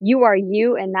You are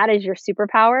you, and that is your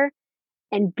superpower.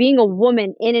 And being a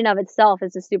woman in and of itself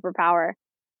is a superpower.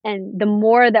 And the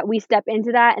more that we step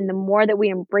into that and the more that we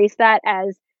embrace that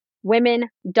as women,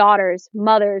 daughters,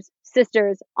 mothers,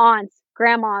 sisters, aunts,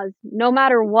 grandmas, no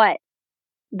matter what,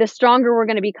 the stronger we're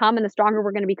going to become and the stronger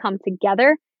we're going to become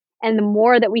together. And the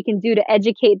more that we can do to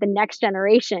educate the next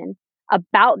generation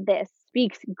about this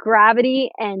speaks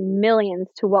gravity and millions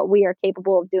to what we are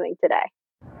capable of doing today.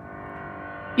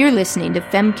 You're listening to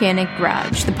Femcanic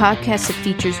Garage, the podcast that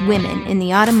features women in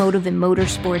the automotive and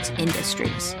motorsports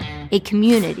industries. A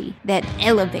community that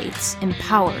elevates,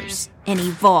 empowers, and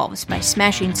evolves by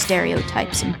smashing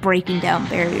stereotypes and breaking down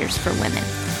barriers for women.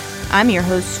 I'm your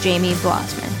host, Jamie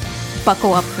Blossman.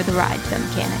 Buckle up for the ride,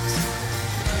 Femcanics.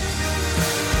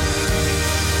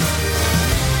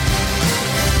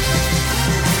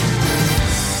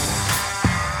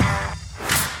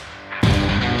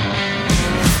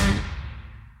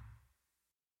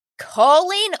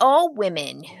 Calling all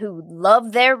women who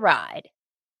love their ride.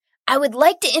 I would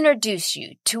like to introduce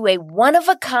you to a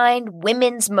one-of-a-kind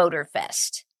women's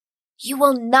motorfest. You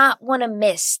will not want to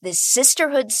miss this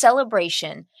sisterhood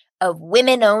celebration of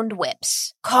women-owned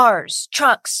whips, cars,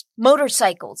 trucks,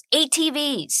 motorcycles,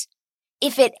 ATVs.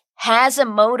 If it has a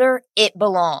motor, it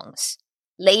belongs.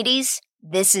 Ladies,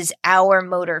 this is our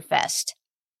motorfest.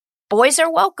 Boys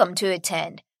are welcome to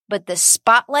attend, but the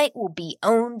spotlight will be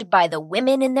owned by the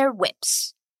women in their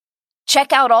whips.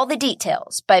 Check out all the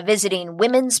details by visiting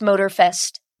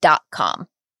womensmotorfest.com.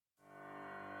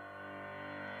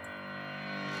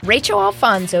 Rachel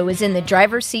Alfonso is in the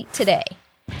driver's seat today.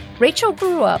 Rachel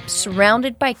grew up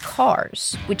surrounded by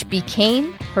cars, which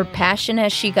became her passion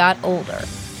as she got older.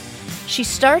 She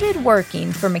started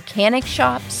working for mechanic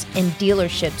shops and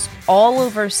dealerships all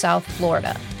over South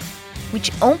Florida,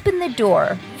 which opened the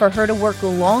door for her to work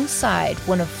alongside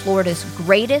one of Florida's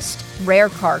greatest rare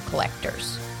car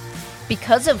collectors.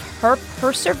 Because of her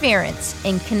perseverance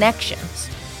and connections,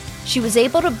 she was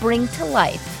able to bring to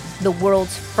life the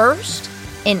world's first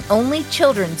and only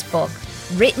children's book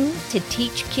written to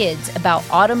teach kids about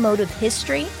automotive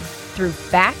history through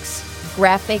facts,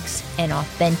 graphics, and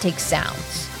authentic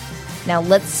sounds. Now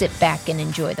let's sit back and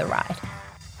enjoy the ride.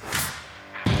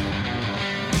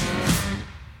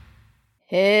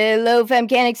 Hello,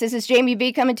 Femcanics. This is Jamie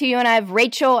B coming to you, and I have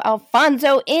Rachel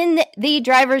Alfonso in the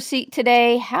driver's seat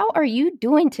today. How are you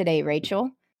doing today,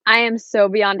 Rachel? I am so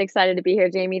beyond excited to be here,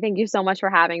 Jamie. Thank you so much for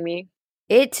having me.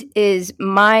 It is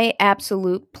my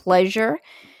absolute pleasure.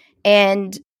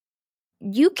 And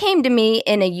you came to me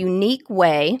in a unique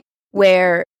way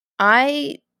where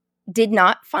I did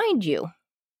not find you.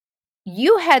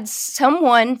 You had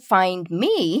someone find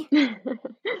me,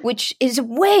 which is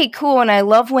way cool. And I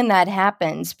love when that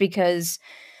happens because,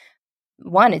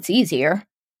 one, it's easier.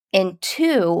 And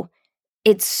two,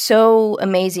 it's so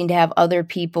amazing to have other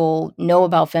people know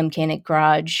about Femcanic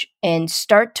Garage and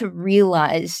start to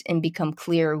realize and become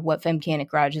clear what Femcanic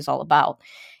Garage is all about.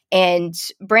 And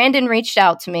Brandon reached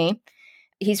out to me.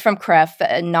 He's from CREF,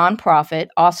 a nonprofit,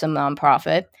 awesome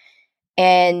nonprofit.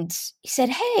 And he said,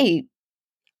 hey,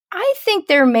 I think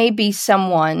there may be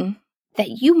someone that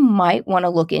you might want to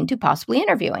look into possibly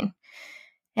interviewing.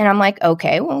 And I'm like,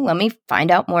 okay, well, let me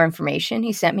find out more information.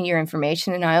 He sent me your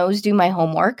information, and I always do my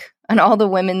homework on all the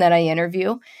women that I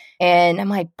interview. And I'm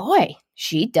like, boy,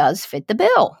 she does fit the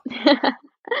bill.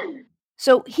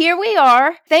 So here we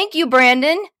are. Thank you,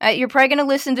 Brandon. You're probably going to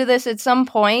listen to this at some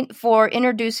point for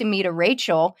introducing me to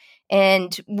Rachel.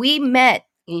 And we met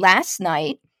last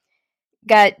night,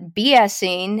 got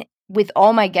BSing with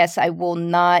all my guests. I will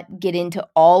not get into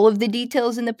all of the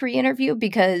details in the pre-interview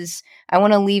because I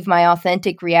want to leave my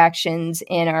authentic reactions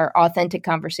and our authentic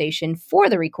conversation for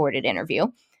the recorded interview.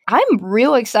 I'm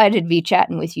real excited to be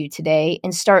chatting with you today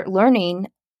and start learning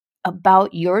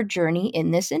about your journey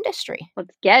in this industry.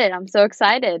 Let's get it. I'm so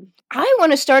excited. I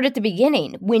want to start at the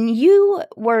beginning. When you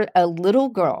were a little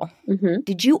girl,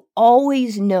 did you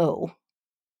always know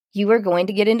you were going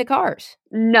to get into cars?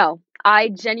 No, I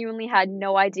genuinely had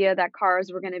no idea that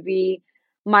cars were going to be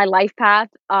my life path.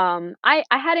 I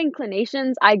had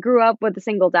inclinations. I grew up with a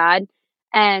single dad.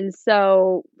 And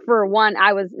so for one,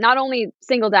 I was not only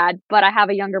single dad, but I have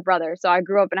a younger brother. So I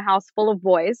grew up in a house full of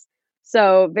boys.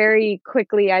 So very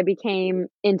quickly I became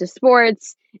into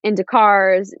sports, into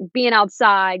cars, being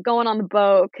outside, going on the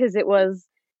boat, because it was,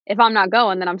 if I'm not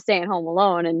going, then I'm staying home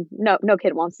alone, and no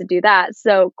kid wants to do that.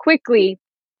 So quickly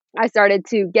I started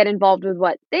to get involved with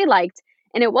what they liked,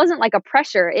 and it wasn't like a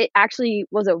pressure. It actually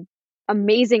was a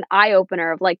amazing eye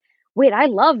opener of like, wait, I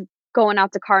love going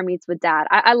out to car meets with dad.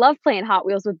 I love playing Hot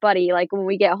Wheels with Buddy, like when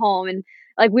we get home, and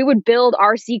like we would build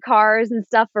RC cars and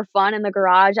stuff for fun in the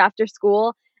garage after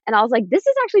school. And I was like, this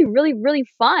is actually really, really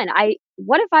fun.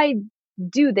 What if I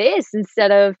do this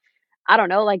instead of, I don't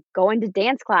know, like going to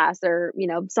dance class or,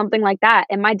 something like that.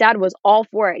 And my dad was all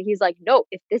for it. He's like, no,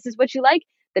 if this is what you like,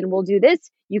 then we'll do this.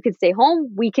 You can stay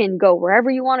home. We can go wherever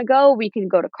you want to go. We can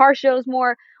go to car shows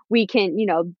more. We can,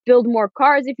 build more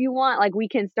cars if you want. Like we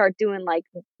can start doing like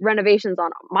renovations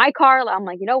on my car. I'm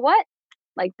like, you know what?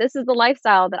 Like this is the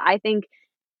lifestyle that I think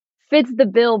fits the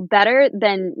bill better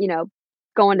than,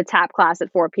 going to tap class at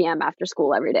 4 p.m. after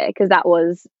school every day. Cause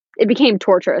it became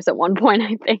torturous at one point,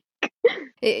 I think.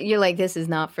 You're like, this is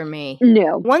not for me.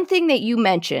 No. One thing that you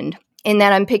mentioned and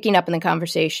that I'm picking up in the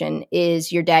conversation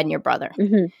is your dad and your brother.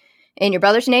 Mm-hmm. And your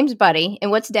brother's name's Buddy.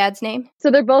 And what's dad's name?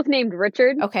 So they're both named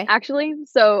Richard. Okay. Actually.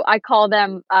 So I call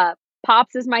them,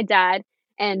 Pops is my dad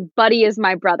and Buddy is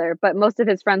my brother, but most of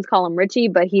his friends call him Richie,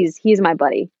 but he's my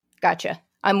buddy. Gotcha.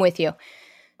 I'm with you.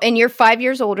 And you're 5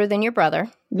 years older than your brother.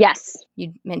 Yes.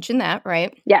 You mentioned that,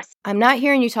 right? Yes. I'm not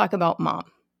hearing you talk about mom.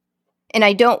 And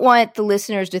I don't want the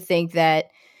listeners to think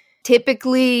that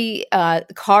typically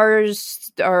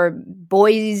cars or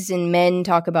boys and men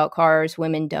talk about cars,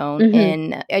 women don't. Mm-hmm.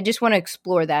 And I just want to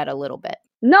explore that a little bit.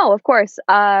 No, of course.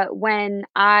 When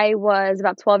I was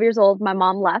about 12 years old, my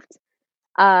mom left.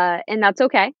 And that's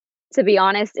okay. To be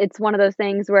honest, it's one of those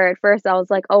things where at first I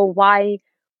was like, oh, why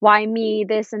me,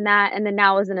 this and that? And then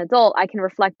now as an adult, I can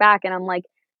reflect back and I'm like,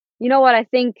 you know what? I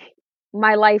think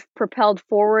my life propelled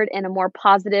forward in a more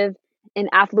positive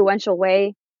and affluential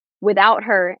way without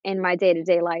her in my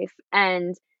day-to-day life.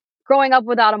 And growing up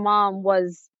without a mom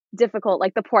was difficult,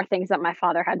 like the poor things that my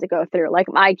father had to go through. Like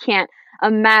I can't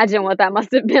imagine what that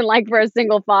must have been like for a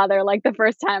single father. Like the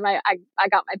first time I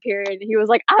got my period, he was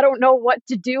like, I don't know what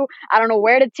to do. I don't know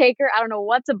where to take her. I don't know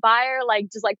what to buy her.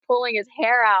 Like just like pulling his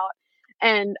hair out.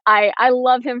 And I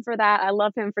love him for that. I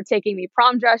love him for taking me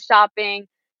prom dress shopping,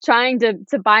 trying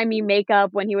to buy me makeup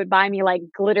when he would buy me like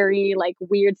glittery, like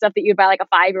weird stuff that you'd buy like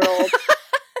a 5-year-old.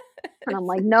 And I'm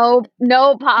like,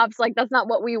 no, Pops, like that's not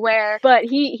what we wear. But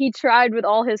he tried with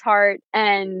all his heart.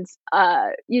 And,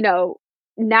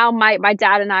 now my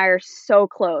dad and I are so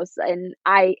close. And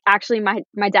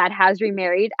my dad has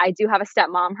remarried. I do have a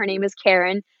stepmom. Her name is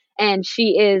Karen. And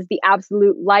she is the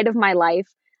absolute light of my life.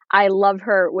 I love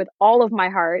her with all of my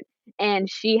heart. And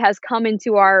she has come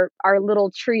into our little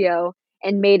trio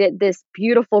and made it this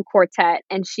beautiful quartet.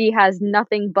 And she has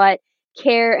nothing but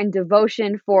care and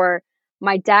devotion for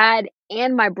my dad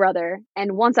and my brother.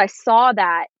 And once I saw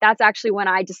that, that's actually when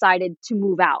I decided to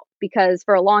move out, because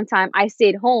for a long time I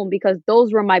stayed home because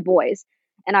those were my boys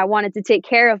and I wanted to take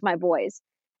care of my boys.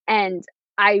 And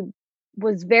I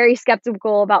was very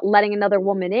skeptical about letting another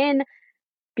woman in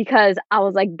because I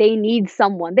was like, they need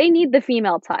someone. They need the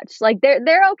female touch. Like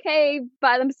they're okay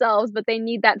by themselves, but they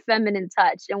need that feminine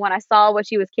touch. And when I saw what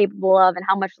she was capable of and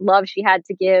how much love she had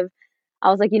to give,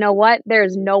 I was like, you know what?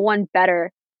 There's no one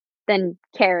better than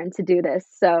Karen to do this.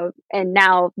 So, and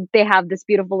now they have this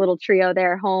beautiful little trio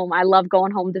there home. I love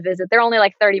going home to visit. They're only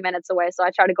like 30 minutes away. So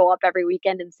I try to go up every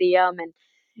weekend and see them. And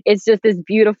it's just this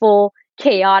beautiful,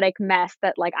 chaotic mess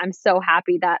that like, I'm so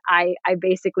happy that I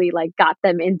basically like got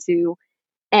them into,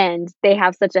 and they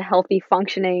have such a healthy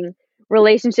functioning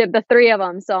relationship, the three of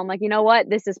them. So I'm like, you know what?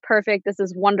 This is perfect. This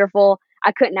is wonderful.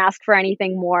 I couldn't ask for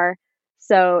anything more.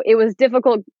 So it was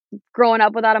difficult growing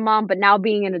up without a mom, but now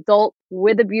being an adult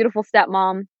with a beautiful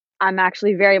stepmom, I'm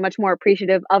actually very much more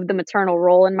appreciative of the maternal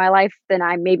role in my life than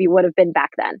I maybe would have been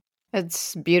back then.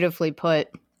 That's beautifully put.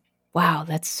 Wow,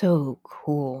 that's so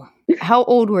cool. How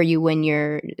old were you when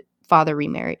your father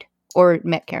remarried or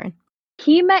met Karen?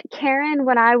 He met Karen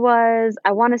when I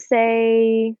want to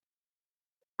say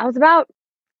I was about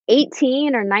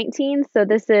 18 or 19. So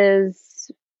this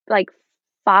is like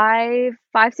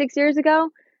 6 years ago.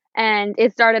 And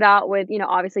it started out with,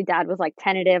 obviously dad was like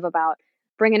tentative about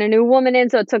bringing a new woman in.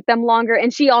 So it took them longer.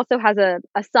 And she also has a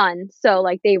son. So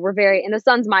like they were and the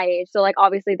son's my age. So like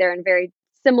obviously they're in very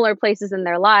similar places in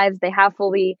their lives. They have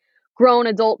fully grown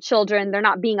adult children. They're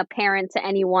not being a parent to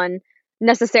anyone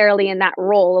necessarily in that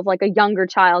role of like a younger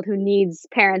child who needs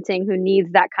parenting, who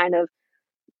needs that kind of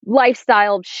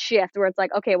lifestyle shift where it's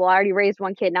like, okay, well, I already raised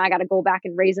one kid. Now I got to go back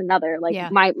and raise another. Like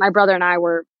my brother and I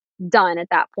were done at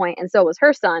that point, and so was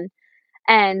her son.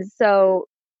 And so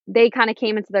they kind of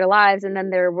came into their lives, and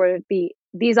then there would be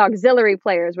these auxiliary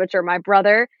players, which are my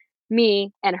brother,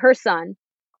 me, and her son.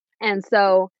 And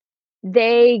so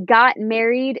they got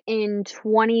married in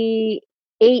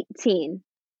 2018.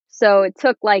 So it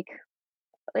took like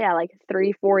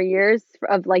 3-4 years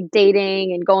of like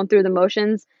dating and going through the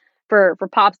motions for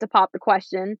Pops to pop the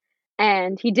question.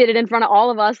 And he did it in front of all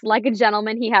of us like a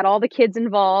gentleman. He had all the kids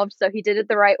involved, so he did it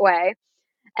the right way.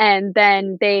 And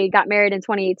then they got married in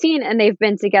 2018 and they've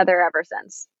been together ever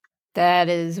since. That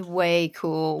is way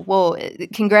cool. Well,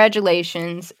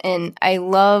 congratulations. And I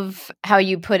love how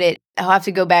you put it. I'll have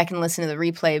to go back and listen to the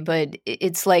replay, but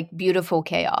it's like beautiful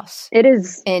chaos. It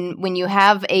is. And when you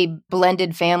have a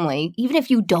blended family, even if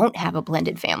you don't have a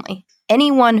blended family,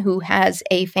 anyone who has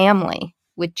a family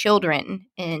with children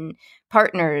and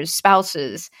partners,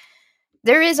 spouses,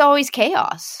 there is always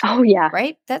chaos. Oh, yeah.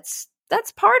 Right? That's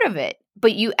part of it.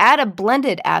 But you add a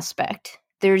blended aspect,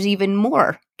 there's even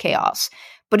more chaos.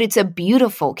 But it's a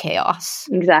beautiful chaos.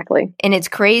 Exactly. And it's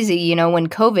crazy, when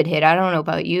COVID hit, I don't know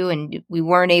about you, and we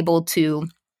weren't able to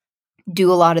do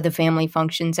a lot of the family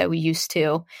functions that we used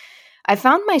to. I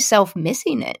found myself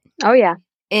missing it. Oh, yeah.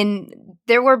 And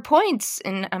there were points,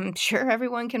 and I'm sure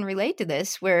everyone can relate to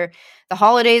this, where the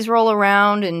holidays roll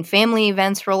around and family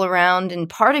events roll around, and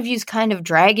part of you's kind of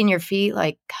dragging your feet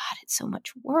like, God, it's so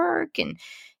much work, and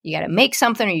you got to make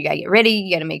something, or you got to get ready.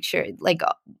 You got to make sure, like,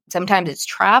 sometimes it's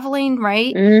traveling,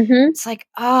 right? Mm-hmm. It's like,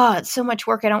 it's so much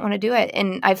work. I don't want to do it.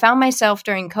 And I found myself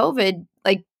during COVID,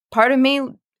 like, part of me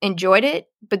enjoyed it.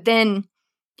 But then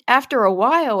after a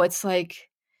while, it's like,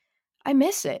 I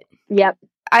miss it. Yep.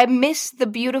 I miss the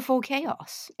beautiful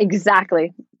chaos.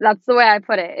 Exactly. That's the way I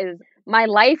put it, is my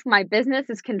life, my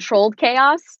business is controlled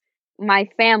chaos. My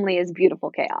family is beautiful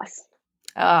chaos.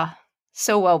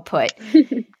 So well put.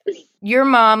 Your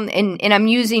mom, and I'm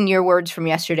using your words from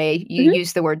yesterday, you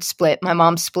used the word split. My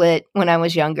mom split when I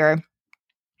was younger.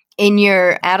 In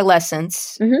your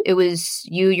adolescence, it was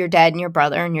you, your dad, and your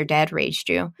brother, and your dad raised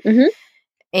you.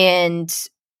 And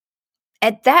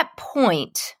at that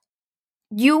point,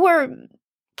 you were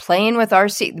playing with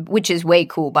RC, which is way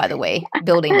cool, by the way,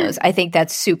 building those. I think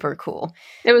that's super cool.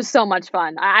 It was so much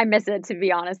fun. I miss it, to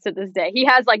be honest, to this day. He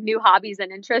has like new hobbies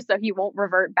and interests, so he won't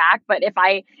revert back. But if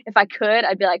I could,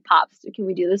 I'd be like, Pops, can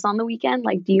we do this on the weekend?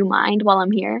 Like, do you mind while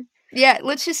I'm here? Yeah,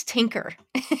 let's just tinker.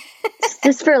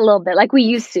 Just for a little bit, like we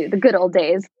used to, the good old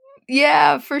days.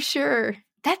 Yeah, for sure.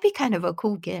 That'd be kind of a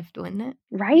cool gift, wouldn't it?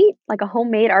 Right? Like a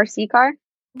homemade RC car?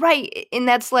 Right. And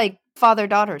that's like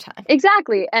father-daughter time.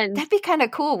 Exactly. And that'd be kind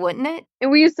of cool, wouldn't it?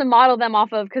 And we used to model them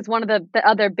off of, because one of the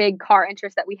other big car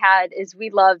interests that we had is we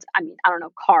loved, I don't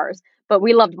know cars, but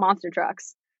we loved monster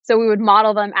trucks. So we would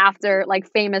model them after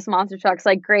like famous monster trucks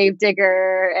like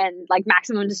Gravedigger and like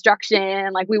Maximum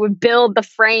Destruction. Like we would build the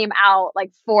frame out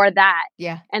like for that.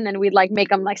 Yeah. And then we'd like make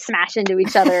them like smash into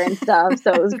each other and stuff.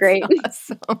 So it was great.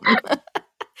 Awesome.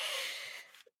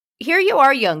 Here you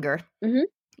are younger.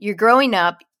 You're growing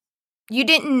up. You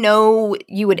didn't know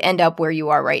you would end up where you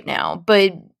are right now,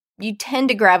 but you tend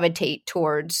to gravitate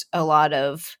towards a lot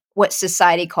of what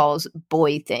society calls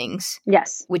boy things.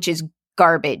 Yes. Which is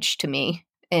garbage to me.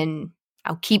 And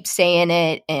I'll keep saying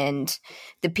it. And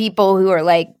the people who are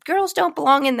like, girls don't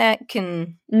belong in that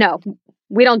can... No,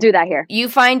 we don't do that here. You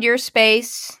find your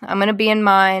space. I'm going to be in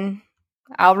mine.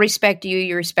 I'll respect you.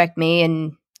 You respect me.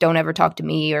 And don't ever talk to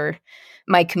me or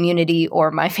my community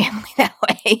or my family that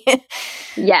way.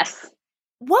 Yes.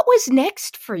 What was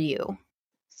next for you?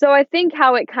 So I think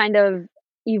how it kind of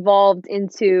evolved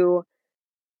into,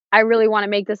 I really want to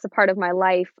make this a part of my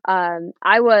life.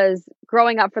 I was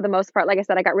growing up, for the most part, like I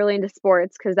said, I got really into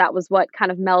sports because that was what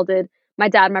kind of melded my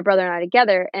dad, my brother, and I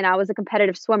together. And I was a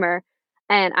competitive swimmer,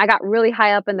 and I got really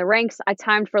high up in the ranks. I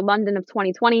timed for London of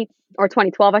 2020 or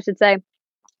 2012, I should say.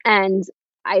 And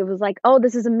I was like, oh,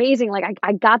 this is amazing. Like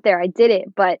I got there, I did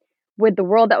it. But with the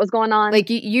world that was going on, like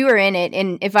you were in it.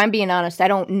 And if I'm being honest, I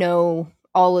don't know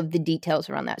all of the details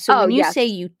around that. So when you say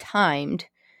you timed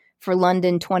for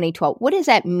London 2012, what does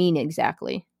that mean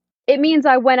exactly? It means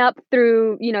I went up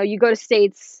through, you go to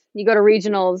states, you go to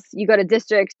regionals, you go to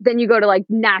districts, then you go to like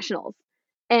nationals.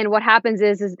 And what happens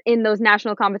is in those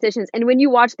national competitions, and when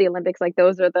you watch the Olympics, like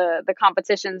those are the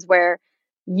competitions where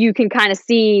you can kind of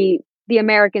see the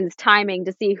Americans timing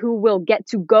to see who will get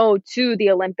to go to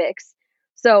the Olympics.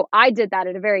 So I did that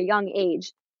at a very young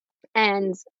age,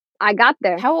 and I got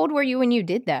there. How old were you when you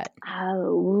did that?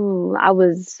 Oh, I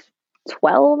was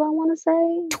 12, I want to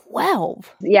say.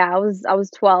 12? Yeah, I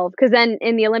was 12. Because then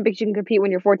in the Olympics, you can compete when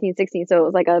you're 14, 16. So it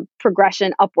was like a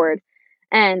progression upward.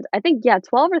 And I think, 12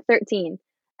 or 13.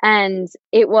 And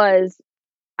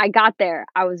I got there.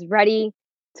 I was ready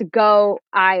to go.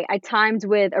 I timed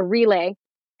with a relay.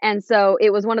 And so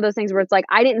it was one of those things where it's like,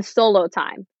 I didn't solo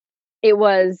time. It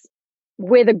was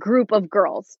with a group of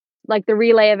girls. Like the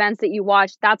relay events that you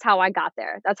watch, that's how I got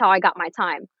there. That's how I got my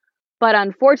time. But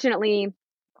unfortunately,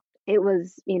 it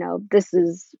was, this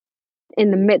is in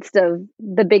the midst of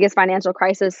the biggest financial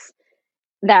crisis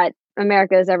that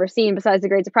America has ever seen besides the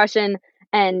Great Depression.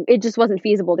 And it just wasn't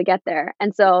feasible to get there.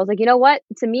 And so I was like, you know what?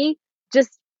 To me,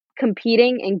 just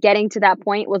competing and getting to that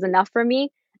point was enough for me.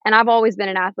 And I've always been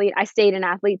an athlete. I stayed an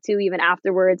athlete too, even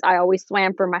afterwards. I always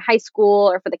swam for my high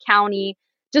school or for the county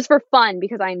just for fun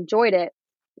because I enjoyed it.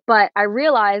 But I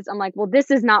realized I'm like, well, this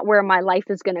is not where my life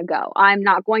is going to go. I'm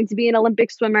not going to be an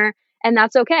Olympic swimmer, and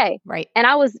that's okay. Right. And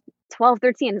I was 12,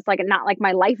 13. It's like not like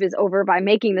my life is over by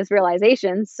making this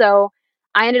realization. So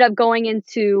I ended up going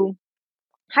into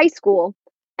high school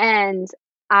and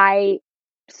I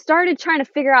started trying to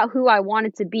figure out who I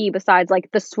wanted to be besides like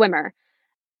the swimmer.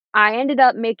 I ended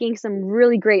up making some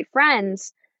really great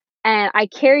friends and I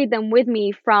carried them with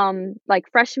me from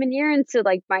like freshman year into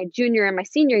like my junior and my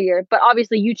senior year. But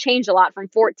obviously, you change a lot from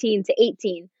 14 to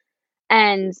 18.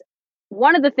 And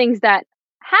one of the things that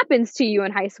happens to you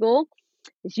in high school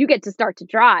is you get to start to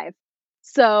drive.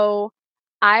 So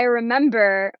I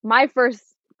remember my first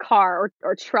car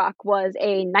or truck was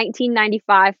a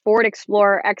 1995 Ford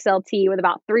Explorer XLT with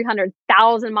about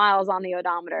 300,000 miles on the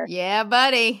odometer. Yeah,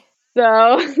 buddy.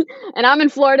 So, and I'm in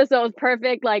Florida, so it was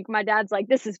perfect. Like my dad's like,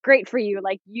 "This is great for you.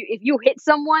 Like if you hit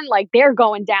someone, like they're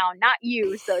going down, not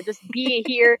you. So just be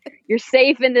here. You're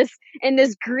safe in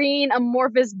this green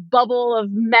amorphous bubble of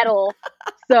metal."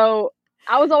 So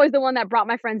I was always the one that brought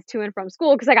my friends to and from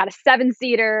school because I got a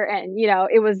 7-seater, and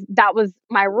that was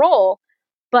my role.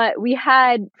 But we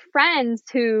had friends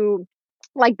who,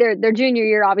 like their junior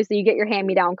year, obviously you get your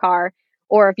hand-me-down car.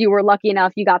 Or if you were lucky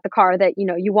enough, you got the car that,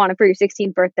 you wanted for your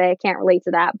 16th birthday. I can't relate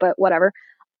to that, but whatever.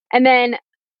 And then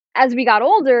as we got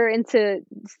older into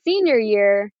senior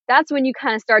year, that's when you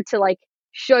kind of start to like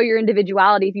show your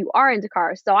individuality if you are into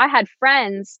cars. So I had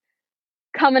friends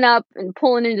coming up and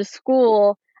pulling into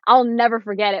school. I'll never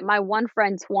forget it. My one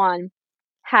friend, Twan,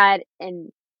 had an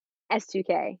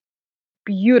S2K.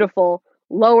 Beautiful,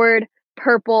 lowered,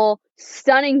 purple,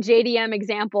 stunning JDM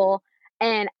example.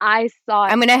 And I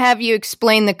thought, I'm going to have you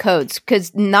explain the codes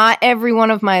because not every one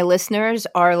of my listeners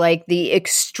are like the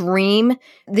extreme.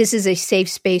 This is a safe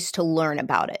space to learn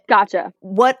about it. Gotcha.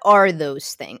 What are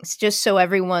those things? Just so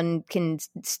everyone can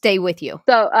stay with you.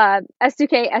 So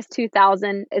S2K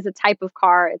S2000 is a type of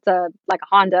car. It's like a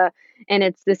Honda, and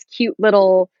it's this cute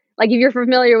little, like if you're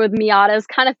familiar with Miatas,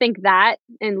 kind of think that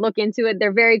and look into it.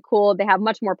 They're very cool. They have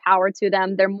much more power to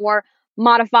them. They're more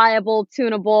modifiable,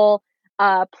 tunable,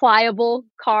 pliable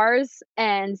cars.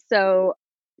 And so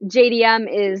JDM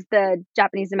is the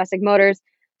Japanese domestic motors.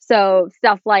 So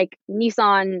stuff like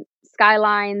Nissan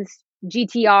Skylines,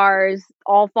 GTRs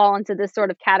all fall into this sort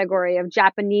of category of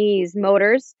Japanese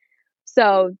motors.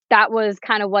 So that was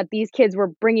kind of what these kids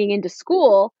were bringing into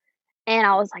school. And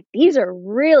I was like, these are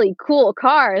really cool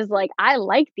cars. Like, I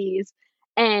like these.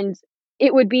 And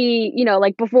it would be,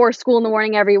 like before school in the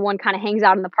morning, everyone kind of hangs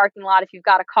out in the parking lot if you've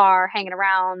got a car hanging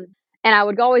around. And I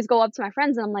would always go up to my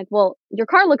friends and I'm like, well, your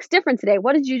car looks different today.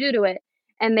 What did you do to it?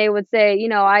 And they would say,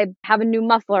 I have a new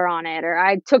muffler on it, or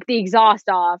I took the exhaust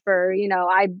off, or,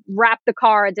 I wrapped the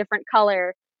car a different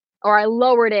color, or I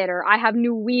lowered it, or I have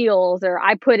new wheels, or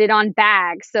I put it on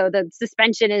bags. So the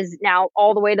suspension is now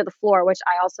all the way to the floor, which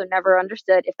I also never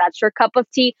understood. If that's your cup of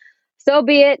tea, so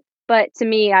be it. But to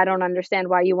me, I don't understand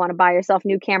why you want to buy yourself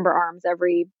new camber arms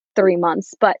every 3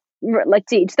 months, but like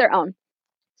to each their own.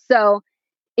 So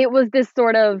it was this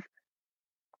sort of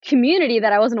community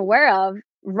that I wasn't aware of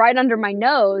right under my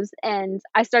nose. And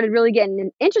I started really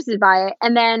getting interested by it.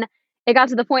 And then it got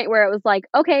to the point where it was like,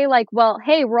 okay, like, well,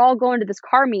 hey, we're all going to this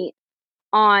car meet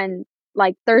on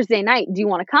like Thursday night. Do you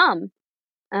want to come?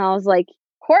 And I was like,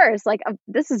 of course, like,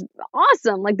 this is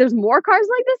awesome. Like, there's more cars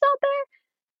like this out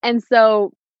there. And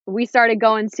so we started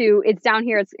going to, it's down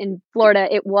here, it's in Florida.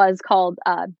 It was called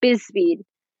BizSpeed.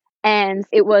 And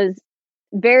it was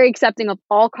very accepting of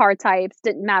all car types,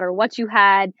 didn't matter what you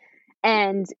had.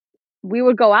 And we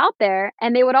would go out there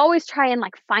and they would always try and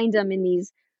like find them in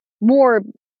these more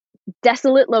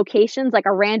desolate locations, like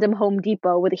a random Home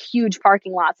Depot with a huge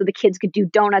parking lot so the kids could do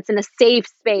donuts in a safe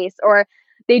space, or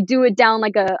they do it down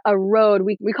like a road.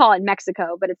 We call it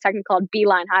Mexico, but it's technically called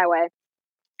Beeline Highway.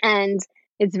 And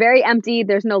it's very empty.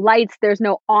 There's no lights. There's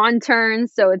no on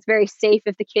turns. So it's very safe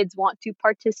if the kids want to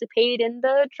participate in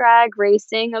the drag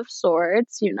racing of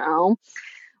sorts.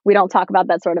 We don't talk about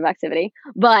that sort of activity,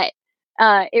 but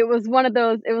it was one of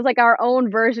those, it was like our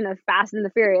own version of Fast and the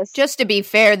Furious. Just to be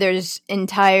fair, there's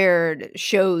entire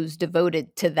shows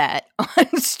devoted to that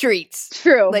on streets.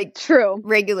 True. Like true.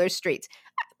 Regular streets.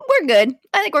 We're good.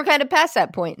 I think we're kind of past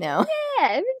that point now.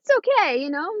 Yeah, it's okay,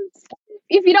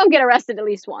 If you don't get arrested at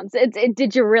least once,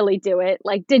 did you really do it?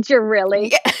 Like, did you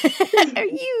really? Yeah. Are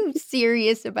you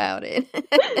serious about it?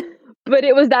 But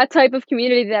it was that type of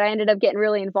community that I ended up getting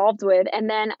really involved with. And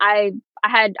then I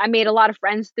made a lot of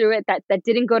friends through it that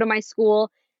didn't go to my school.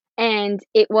 And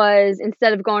it was,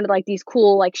 instead of going to like these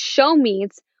cool like show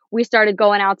meets, we started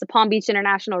going out to Palm Beach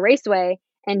International Raceway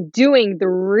and doing the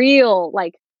real,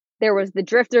 like, there was the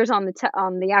drifters on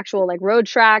the actual like road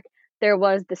track, there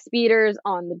was the speeders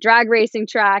on the drag racing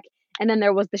track, and then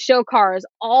there was the show cars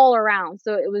all around.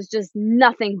 So it was just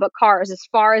nothing but cars as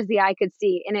far as the eye could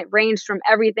see, and it ranged from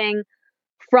everything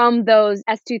from those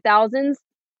S2000s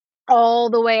all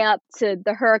the way up to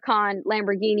the Huracan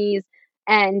Lamborghinis.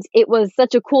 And it was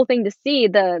such a cool thing to see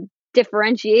the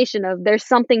differentiation of, there's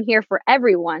something here for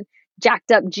everyone.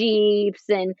 Jacked up Jeeps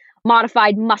and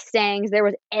modified Mustangs, there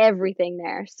was everything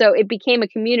there. So it became a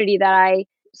community that I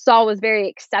saw was very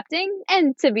accepting.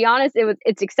 And to be honest,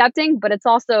 it's accepting, but it's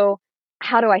also,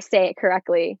 how do I say it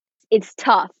correctly? It's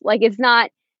tough. Like, it's not,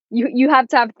 you have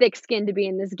to have thick skin to be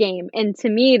in this game. And to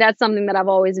me, that's something that I've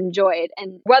always enjoyed.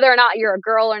 And whether or not you're a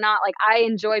girl or not, like, I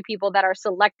enjoy people that are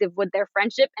selective with their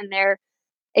friendship and their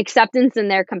acceptance and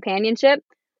their companionship.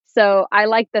 So I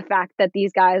like the fact that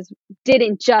these guys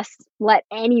didn't just let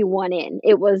anyone in.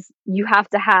 It was, you have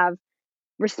to have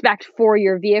respect for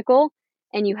your vehicle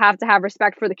and you have to have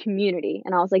respect for the community.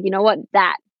 And I was like, you know what?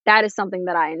 That is something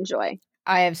that I enjoy.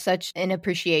 I have such an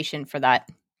appreciation for that.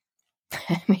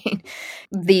 I mean,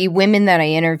 the women that I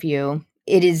interview,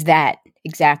 it is that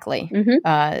exactly.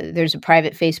 Mm-hmm. There's a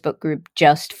private Facebook group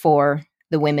just for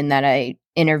the women that I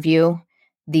interview.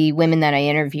 The women that I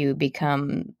interview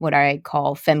become what I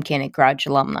call Femcanic Garage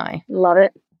alumni. Love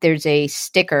it. There's a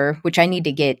sticker, which I need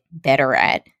to get better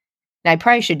at. And I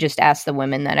probably should just ask the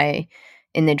women that I,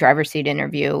 in the driver's seat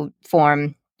interview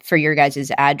form, for your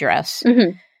guys' address.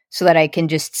 Mm-hmm. So that I can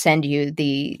just send you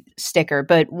the sticker.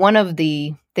 But one of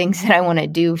the things that I want to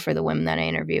do for the women that I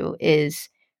interview is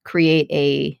create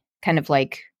a kind of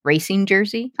like racing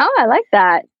jersey. Oh, I like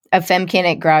that. A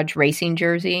Femcanic Garage racing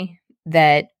jersey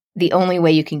that the only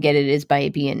way you can get it is by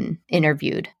being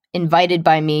interviewed, invited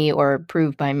by me or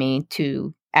approved by me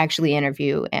to actually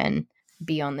interview and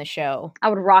be on the show. I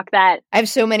would rock that. I have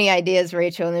so many ideas,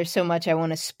 Rachel, and there's so much I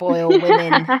want to spoil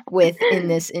women with in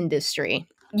this industry.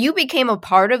 You became a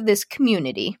part of this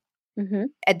community. Mm-hmm.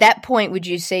 At that point, would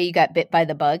you say you got bit by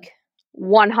the bug?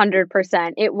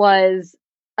 100%. It was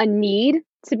a need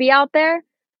to be out there.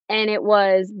 And it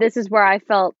was, this is where I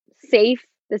felt safe.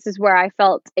 This is where I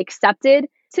felt accepted.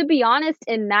 To be honest,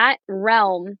 in that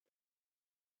realm,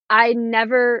 I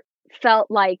never felt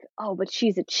like, oh, but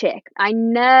she's a chick. I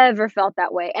never felt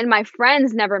that way. And my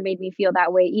friends never made me feel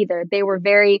that way either. They were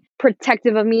very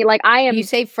protective of me. Like, I am. You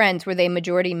say friends, were they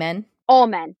majority men? All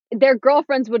men. Their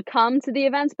girlfriends would come to the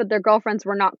events, but their girlfriends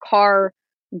were not car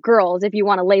girls, if you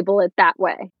want to label it that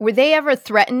way. Were they ever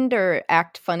threatened or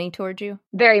act funny towards you?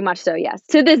 Very much so, yes.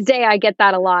 To this day, I get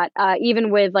that a lot.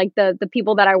 Even with like the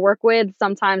people that I work with,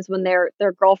 sometimes when their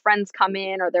girlfriends come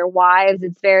in or their wives,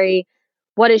 it's very,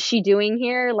 what is she doing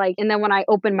here? Like, and then when I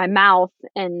open my mouth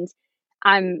and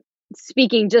I'm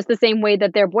speaking just the same way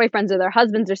that their boyfriends or their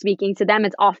husbands are speaking, to them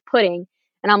it's off-putting.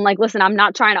 And I'm like, listen, I'm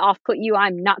not trying to off-put you.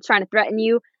 I'm not trying to threaten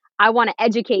you. I want to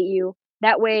educate you.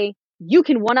 That way you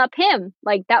can one-up him.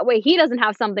 Like, that way he doesn't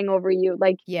have something over you.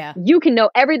 Like, yeah, you can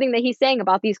know everything that he's saying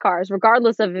about these cars,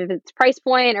 regardless of if it's price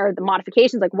point or the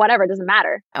modifications, like whatever, it doesn't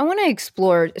matter. I want to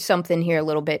explore something here a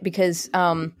little bit because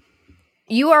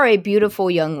you are a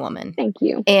beautiful young woman. Thank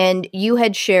you. And you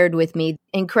had shared with me,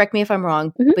 and correct me if I'm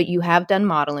wrong, Mm-hmm. but you have done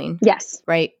modeling. Yes.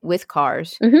 Right, with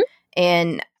cars. Mm-hmm.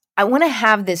 And I want to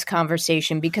have this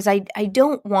conversation because I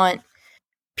don't want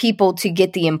people to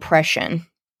get the impression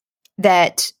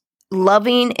that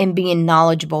loving and being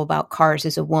knowledgeable about cars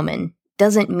as a woman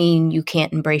doesn't mean you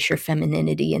can't embrace your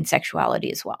femininity and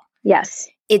sexuality as well. Yes.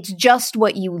 It's just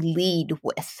what you lead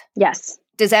with. Yes.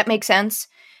 Does that make sense?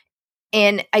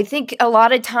 And I think a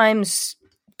lot of times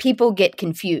people get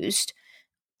confused.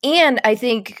 And I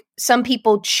think some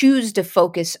people choose to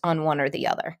focus on one or the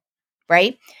other,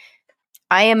 right?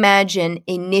 I imagine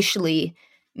initially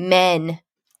men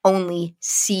only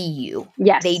see you.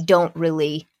 Yes. They don't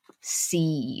really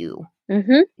see you,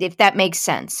 Mm-hmm. if that makes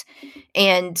sense.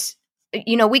 And,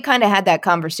 you know, we kind of had that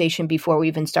conversation before we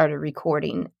even started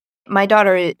recording. My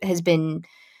daughter has been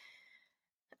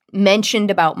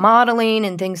mentioned about modeling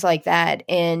and things like that.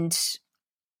 And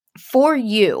for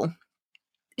you,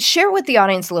 share with the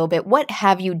audience a little bit, what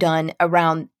have you done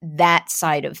around that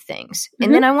side of things? Mm-hmm.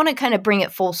 And then I want to kind of bring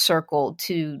it full circle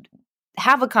to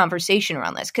have a conversation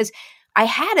around this, because I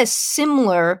had a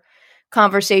similar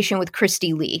conversation with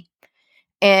Christy Lee.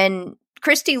 And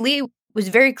Christy Lee was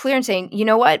very clear in saying, you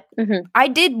know what? Mm-hmm. I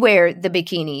did wear the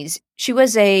bikinis. She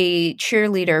was a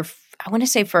cheerleader, I want to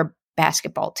say for a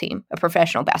basketball team, a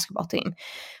professional basketball team.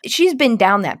 She's been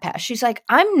down that path. She's like,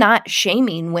 I'm not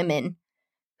shaming women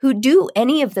who do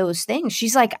any of those things.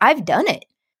 She's like, I've done it,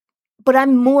 but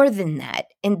I'm more than that.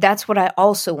 And that's what I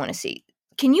also want to see.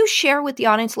 Can you share with the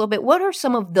audience a little bit? What are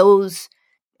some of those,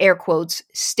 air quotes,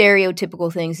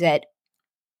 stereotypical things that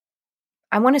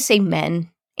I want to say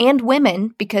men and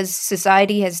women, because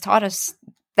society has taught us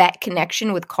that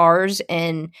connection with cars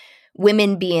and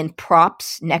women being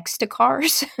props next to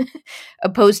cars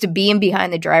opposed to being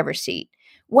behind the driver's seat.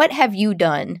 What have you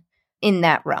done in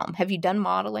that realm? Have you done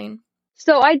modeling?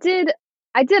 So I did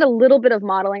a little bit of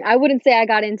modeling. I wouldn't say I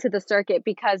got into the circuit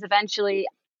because eventually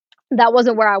that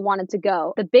wasn't where I wanted to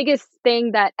go. The biggest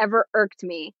thing that ever irked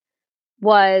me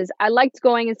was I liked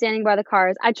going and standing by the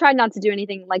cars. I tried not to do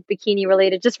anything like bikini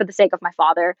related just for the sake of my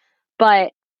father,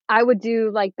 but I would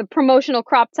do like the promotional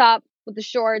crop top with the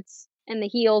shorts and the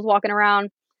heels walking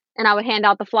around, and I would hand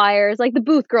out the flyers, like the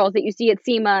booth girls that you see at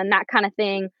SEMA and that kind of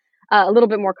thing. A little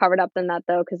bit more covered up than that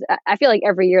though, because I feel like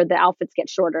every year the outfits get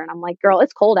shorter, and I'm like, girl,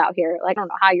 it's cold out here. Like, I don't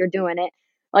know how you're doing it.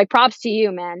 Like, props to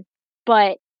you, man.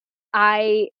 But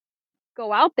I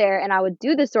go out there and I would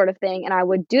do this sort of thing, and I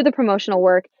would do the promotional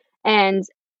work, and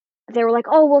they were like,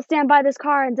 "Oh, we'll stand by this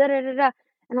car and da da da da."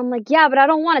 And I'm like, "Yeah, but I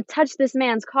don't want to touch this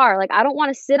man's car. Like, I don't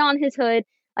want to sit on his hood.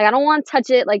 Like, I don't want to touch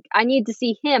it. Like, I need to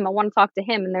see him. I want to talk to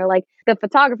him." And they're like, the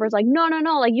photographer's like, "No, no,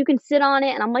 no. Like, you can sit on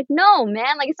it." And I'm like, "No,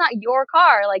 man. Like, it's not your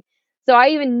car." Like, so I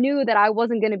even knew that I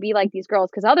wasn't going to be like these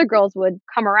girls, because other girls would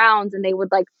come around and they would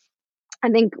like, I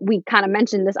think we kind of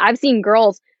mentioned this. I've seen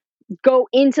girls go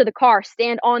into the car,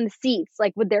 stand on the seats,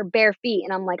 like with their bare feet.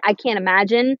 And I'm like, I can't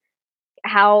imagine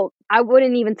how I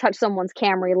wouldn't even touch someone's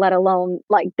Camry, let alone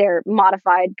like their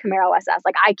modified Camaro SS.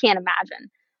 Like, I can't imagine.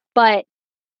 But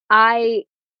I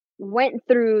went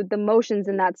through the motions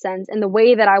in that sense. And the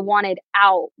way that I wanted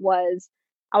out was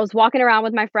I was walking around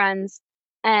with my friends,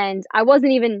 and I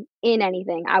wasn't even in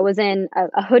anything. I was in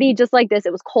a hoodie just like this.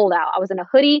 It was cold out. I was in a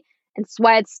hoodie and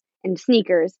sweats and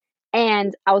sneakers.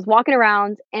 And I was walking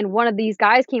around, and one of these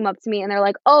guys came up to me and they're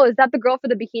like, "Oh, is that the girl for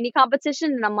the bikini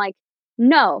competition?" And I'm like,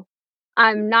 "No,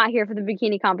 I'm not here for the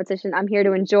bikini competition. I'm here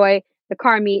to enjoy the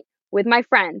car meet with my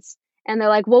friends." And they're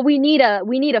like, "Well, we need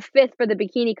a fifth for the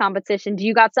bikini competition. Do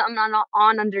you got something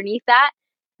on underneath that?"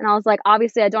 And I was like,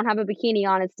 "Obviously, I don't have a bikini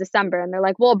on. It's December." And they're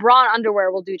like, "Well, bra and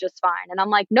underwear will do just fine." And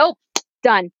I'm like, "Nope,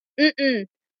 done.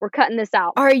 We're cutting this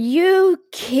out." Are you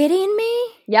kidding me?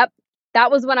 Yep,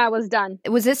 that was when I was done.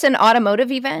 Was this an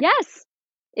automotive event? Yes,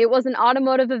 it was an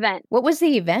automotive event. What was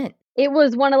the event? It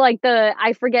was one of like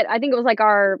I forget, I think it was like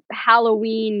our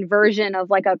Halloween version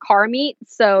of like a car meet.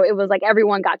 So it was like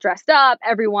everyone got dressed up,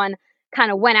 everyone kind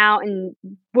of went out and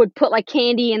would put like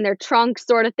candy in their trunk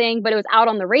sort of thing, but it was out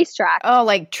on the racetrack. Oh,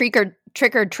 like trick or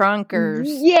trunk or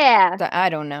yeah. I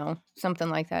don't know, something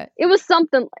like that. It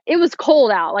was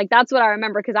cold out. Like, that's what I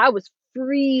remember, because I was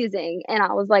freezing and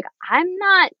I was like, I'm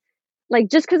not like,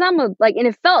 just because I'm and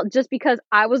it felt just because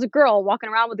I was a girl walking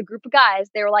around with a group of guys,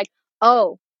 they were like,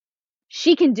 "Oh,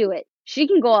 she can do it. She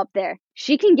can go up there.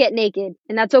 She can get naked,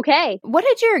 and that's okay." What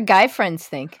did your guy friends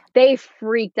think? They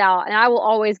freaked out, and I will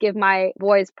always give my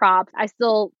boys props. I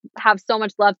still have so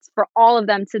much love for all of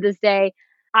them to this day.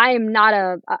 I am not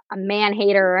a man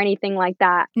hater or anything like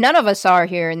that. None of us are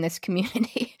here in this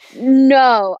community.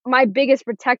 No, my biggest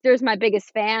protectors, my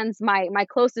biggest fans, my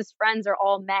closest friends are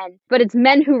all men, but it's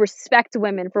men who respect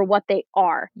women for what they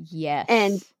are. Yes.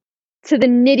 And to the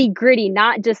nitty gritty,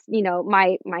 not just,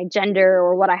 my gender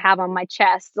or what I have on my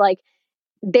chest. Like,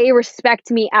 they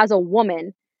respect me as a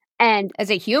woman and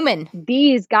as a human.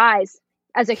 These guys,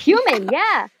 as a human,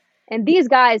 yeah. And these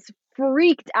guys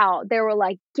freaked out. They were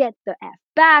like, "Get the F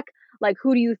back. Like,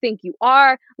 who do you think you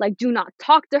are? Like, do not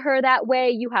talk to her that way.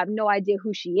 You have no idea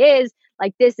who she is.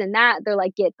 Like, this and that." They're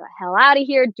like, "Get the hell out of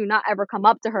here. Do not ever come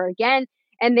up to her again."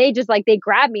 And they just like, they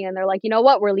grabbed me and they're like, "You know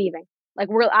what? We're leaving. Like,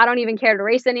 I don't even care to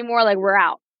race anymore. Like, we're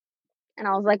out." And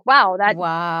I was like, wow,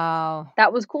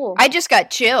 that was cool. I just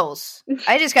got chills.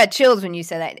 I just got chills when you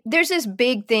said that. There's this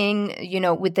big thing,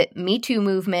 with the Me Too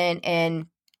movement and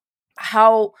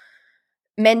how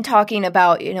men talking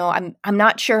about, I'm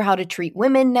not sure how to treat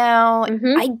women now.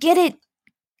 Mm-hmm. I get it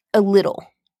a little,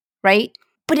 right?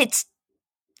 But it's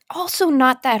also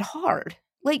not that hard.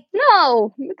 Like,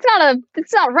 no,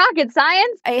 it's not rocket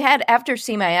science. After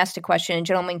SEMA, I asked a question. A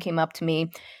gentleman came up to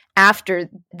me after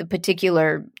the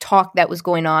particular talk that was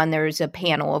going on. There was a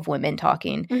panel of women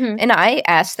talking. Mm-hmm. And I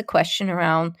asked the question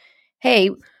around,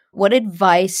 hey, what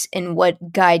advice and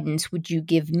what guidance would you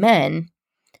give men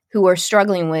who are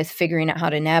struggling with figuring out how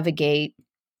to navigate,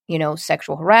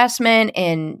 sexual harassment,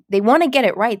 and they want to get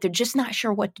it right. They're just not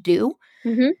sure what to do.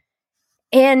 Mm-hmm.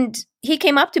 And he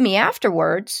came up to me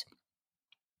afterwards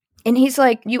and he's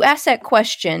like, you asked that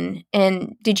question,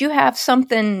 and did you have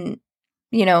something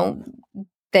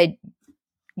that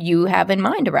you have in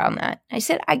mind around that. I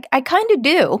said, I kind of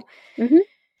do. Mm-hmm.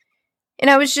 And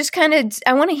I was just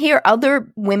I want to hear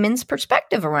other women's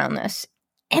perspective around this.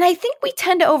 And I think we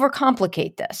tend to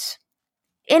overcomplicate this.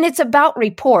 And it's about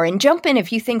rapport. And jump in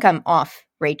if you think I'm off,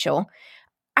 Rachel.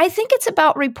 I think it's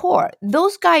about rapport.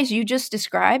 Those guys you just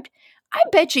described, I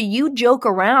bet you joke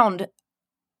around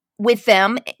with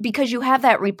them because you have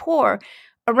that rapport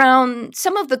around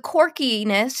some of the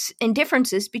quirkiness and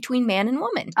differences between man and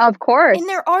woman. Of course. And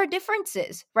there are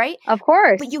differences, right? Of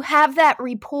course. But you have that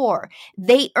rapport.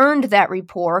 They earned that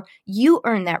rapport. You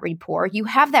earned that rapport. You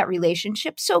have that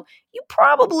relationship. So you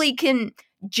probably can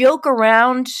joke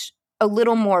around a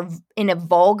little more in a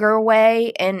vulgar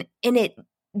way and it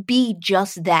be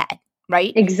just that,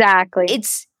 right? Exactly.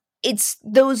 It's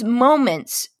those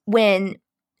moments when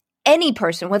any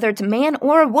person, whether it's a man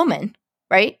or a woman,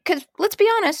 right? Because let's be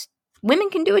honest, women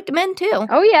can do it to men too.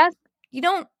 Oh, yes. You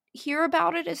don't hear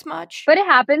about it as much. But it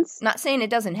happens. Not saying it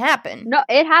doesn't happen. No,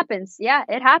 it happens. Yeah,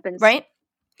 it happens. Right?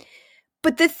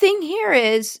 But the thing here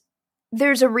is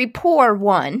there's a rapport,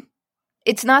 one.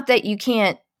 It's not that you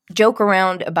can't joke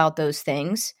around about those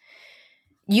things.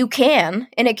 You can,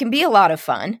 and it can be a lot of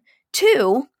fun.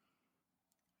 Two,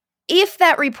 if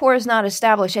that rapport is not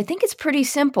established, I think it's pretty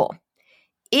simple.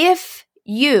 If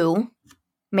you,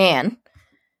 man,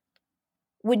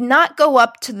 would not go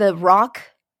up to the Rock,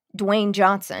 Dwayne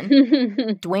Johnson,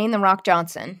 Dwayne the Rock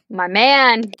Johnson, my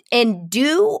man, and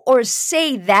do or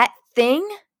say that thing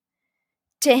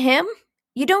to him,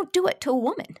 you don't do it to a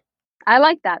woman. I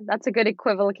like that. That's a good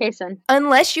equivocation.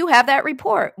 Unless you have that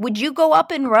rapport. Would you go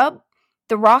up and rub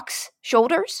the Rock's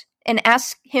shoulders and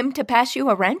ask him to pass you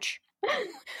a wrench?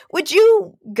 Would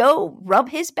you go rub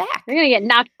his back? You're gonna get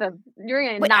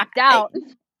knocked out.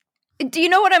 Do you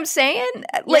know what I'm saying?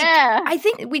 Yeah. I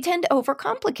think we tend to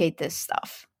overcomplicate this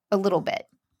stuff a little bit.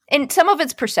 And some of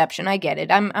it's perception. I get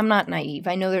it. I'm not naive.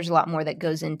 I know there's a lot more that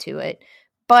goes into it.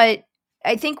 But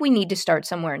I think we need to start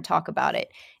somewhere and talk about it.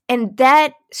 And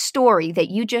that story that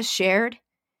you just shared,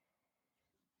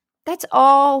 that's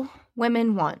all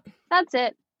women want. That's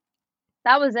it.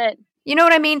 That was it. You know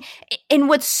what I mean? And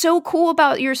what's so cool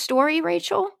about your story,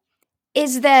 Rachel,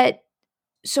 is that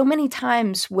so many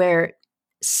times where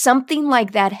something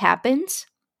like that happens,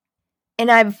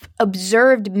 and I've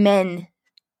observed men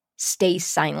stay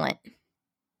silent,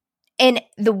 and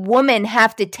the woman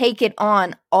have to take it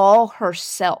on all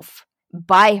herself,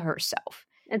 by herself.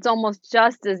 It's almost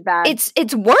just as bad.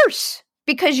 It's worse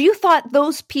because you thought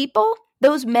those people,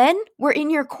 those men, were in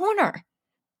your corner.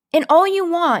 And all you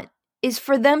want is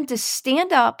for them to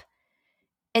stand up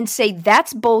and say,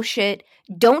 that's bullshit.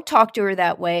 Don't talk to her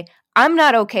that way. I'm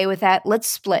not okay with that. Let's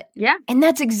split. Yeah. And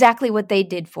that's exactly what they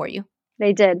did for you.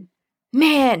 They did.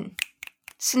 Man,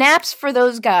 snaps for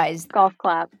those guys. Golf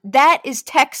clap. That is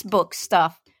textbook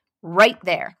stuff right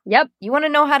there. Yep. You want to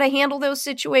know how to handle those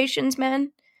situations,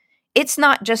 men? It's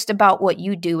not just about what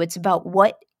you do. It's about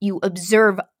what you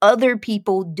observe other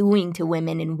people doing to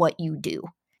women and what you do.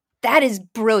 That is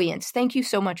brilliance. Thank you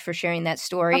so much for sharing that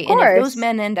story. And if those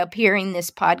men end up hearing this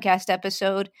podcast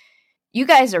episode, you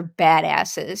guys are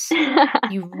badasses.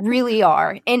 You really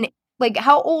are. And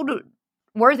how old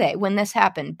were they when this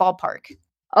happened? Ballpark.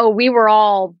 Oh, we were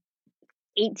all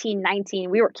 18, 19.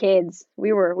 We were kids.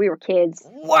 We were kids.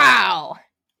 Wow.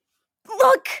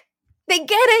 Look, they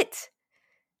get it.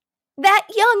 That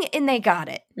young and they got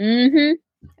it. Mm-hmm.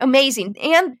 Amazing.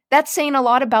 And that's saying a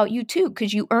lot about you too,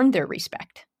 because you earned their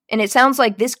respect. And it sounds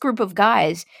like this group of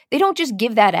guys, they don't just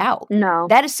give that out. No.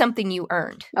 That is something you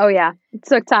earned. Oh, yeah. It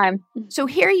took time. So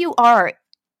here you are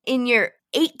in your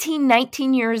 18,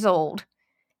 19 years old.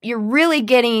 You're really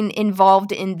getting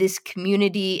involved in this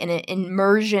community and an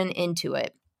immersion into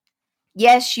it.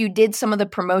 Yes, you did some of the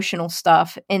promotional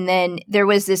stuff. And then there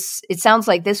was this, it sounds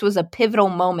like this was a pivotal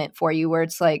moment for you where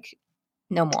it's like,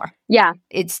 no more. Yeah.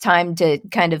 It's time to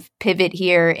kind of pivot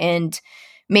here and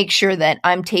make sure that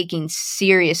I'm taking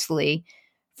seriously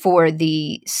for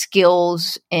the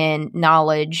skills and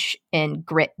knowledge and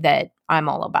grit that I'm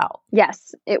all about.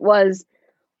 Yes, it was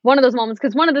one of those moments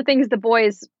because one of the things the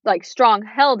boys strong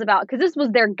held about, because this was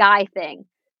their guy thing.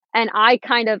 And I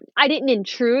didn't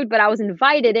intrude, but I was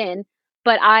invited in,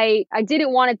 but I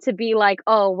didn't want it to be like,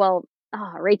 oh, well,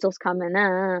 Rachel's coming.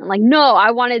 No,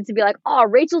 I wanted it to be like, oh,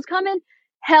 Rachel's coming.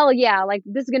 Hell yeah.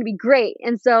 This is going to be great.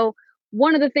 And so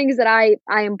one of the things that I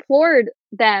implored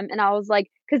them, and I was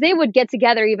like, because they would get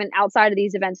together even outside of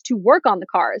these events to work on the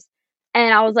cars.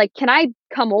 And I was like, can I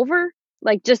come over?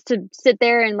 Just to sit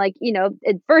there and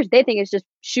at first they think it's just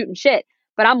shooting shit,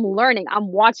 but I'm learning,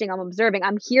 I'm watching, I'm observing,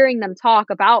 I'm hearing them talk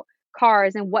about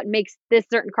cars and what makes this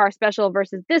certain car special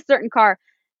versus this certain car.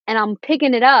 and I'm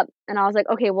picking it up, and I was like,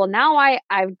 okay, well, now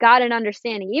I've got an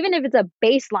understanding, even if it's a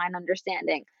baseline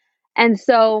understanding. And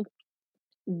so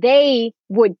they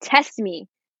would test me,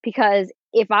 because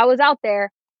if I was out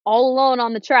there all alone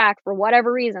on the track for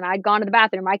whatever reason, I'd gone to the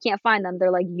bathroom, I can't find them.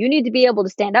 They're like, you need to be able to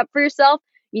stand up for yourself.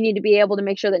 You need to be able to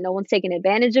make sure that no one's taking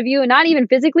advantage of you, and not even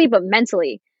physically, but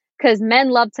mentally. Because men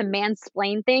love to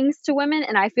mansplain things to women.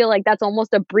 And I feel like that's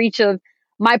almost a breach of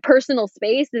my personal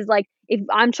space. Is like, if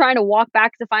I'm trying to walk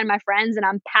back to find my friends and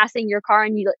I'm passing your car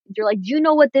and you're like, do you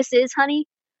know what this is, honey?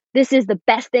 This is the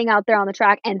best thing out there on the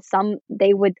track. And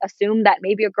they would assume that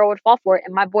maybe a girl would fall for it.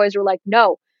 And my boys were like,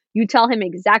 no, you tell him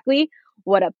exactly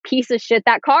what a piece of shit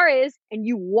that car is and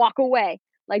you walk away.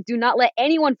 Like, do not let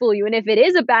anyone fool you. And if it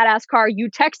is a badass car, you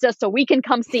text us so we can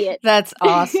come see it. That's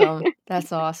awesome.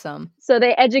 That's awesome. So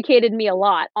they educated me a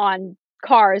lot on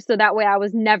cars. So that way I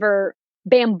was never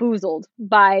bamboozled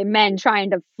by men trying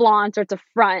to flaunt or to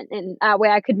front. And that way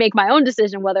I could make my own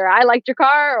decision whether I liked your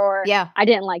car or I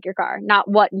didn't like your car,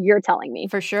 not what you're telling me.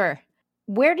 For sure.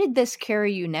 Where did this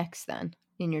carry you next then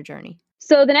in your journey?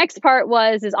 So the next part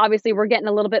is obviously we're getting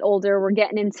a little bit older. We're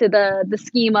getting into the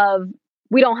scheme of,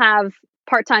 we don't have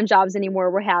part-time jobs anymore.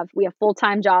 We have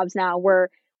full-time jobs now. We're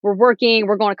working,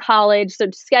 we're going to college. So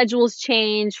schedules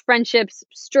change, friendships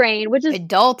strain, which is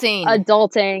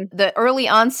adulting. The early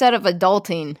onset of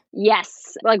adulting.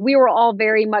 Yes. Like, we were all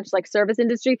very much like service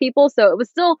industry people. So it was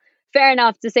still fair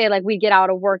enough to say, like, we get out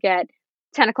of work at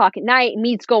 10 o'clock at night,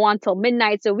 meets go on till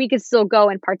midnight. So we could still go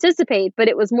and participate, but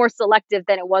it was more selective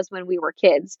than it was when we were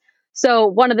kids. So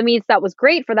one of the meets that was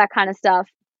great for that kind of stuff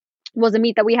was a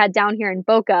meet that we had down here in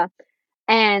Boca.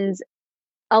 And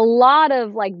a lot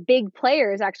of like big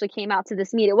players actually came out to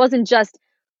this meet. It wasn't just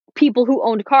people who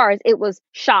owned cars. It was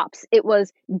shops. It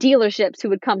was dealerships who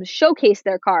would come showcase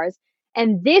their cars.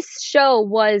 And this show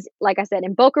was, like I said,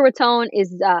 in Boca Raton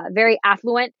is very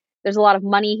affluent. There's a lot of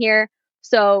money here.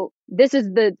 So this is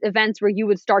the events where you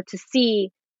would start to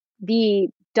see the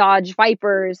Dodge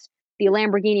Vipers, the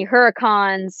Lamborghini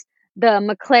Huracans, the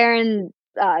McLaren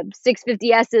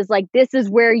 650Ss. Like, this is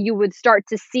where you would start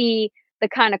to see the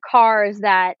kind of cars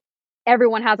that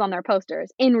everyone has on their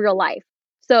posters in real life.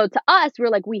 So to us, we're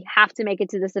like, we have to make it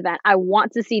to this event. I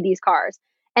want to see these cars.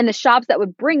 And the shops that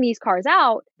would bring these cars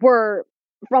out were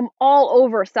from all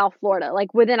over South Florida,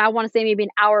 like within, I want to say, maybe an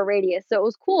hour radius. So it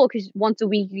was cool because once a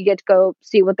week you get to go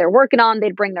see what they're working on.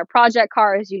 They'd bring their project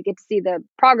cars. You get to see the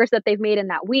progress that they've made in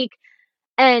that week.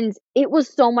 And it was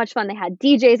so much fun. They had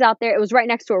DJs out there. It was right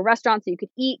next to a restaurant, so you could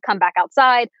eat, come back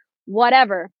outside,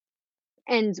 whatever.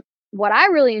 And what I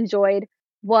really enjoyed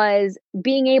was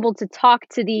being able to talk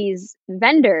to these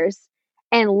vendors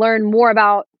and learn more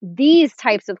about these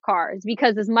types of cars,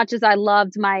 because as much as I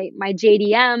loved my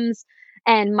JDMs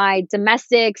and my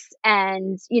domestics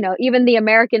and, you know, even the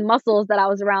American muscles that I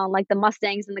was around, like the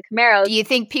Mustangs and the Camaros. Do you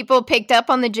think people picked up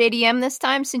on the JDM this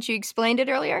time since you explained it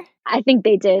earlier? I think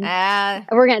they did.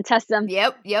 We're going to test them.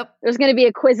 Yep. There's going to be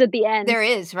a quiz at the end. There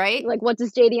is, right? Like, what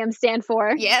does JDM stand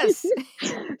for? Yes.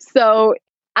 So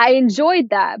I enjoyed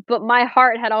that, but my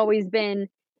heart had always been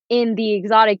in the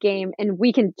exotic game, and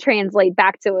we can translate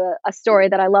back to a story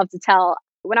that I love to tell.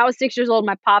 When I was 6 years old,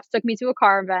 my pops took me to a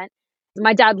car event.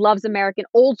 My dad loves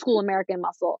old school American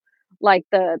muscle, like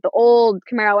the old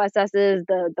Camaro SSs,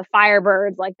 the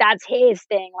Firebirds, like that's his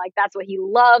thing. Like that's what he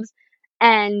loves.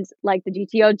 And like the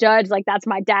GTO Judge, like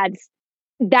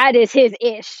that is his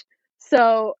ish.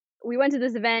 So we went to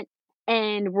this event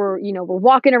and we're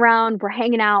walking around, we're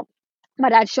hanging out. My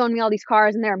dad's showing me all these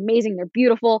cars and they're amazing. They're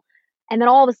beautiful. And then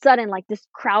all of a sudden, like this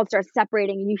crowd starts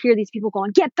separating and you hear these people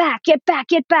going, get back, get back,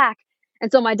 get back.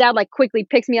 And so my dad like quickly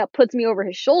picks me up, puts me over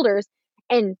his shoulders,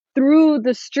 and through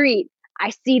the street,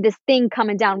 I see this thing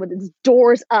coming down with its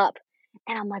doors up.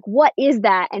 And I'm like, what is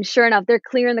that? And sure enough, they're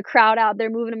clearing the crowd out. They're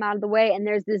moving them out of the way. And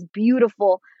there's this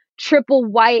beautiful triple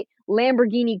white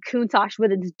Lamborghini Countach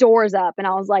with its doors up. And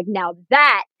I was like, now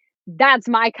that's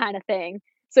my kind of thing.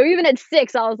 So even at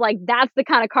 6, I was like, that's the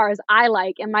kind of cars I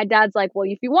like. And my dad's like, well,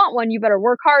 if you want one, you better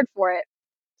work hard for it.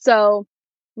 So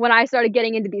when I started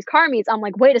getting into these car meets, I'm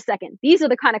like, wait a second. These are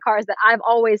the kind of cars that I've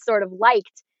always sort of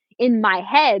liked in my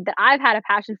head, that I've had a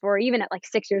passion for even at like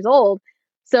 6 years old.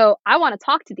 So I want to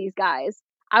talk to these guys.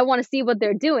 I want to see what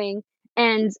they're doing.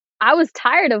 And I was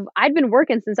tired I'd been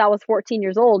working since I was 14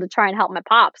 years old to try and help my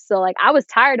pops. So like I was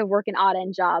tired of working odd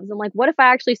end jobs. I'm like, what if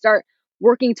I actually start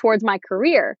working towards my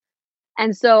career?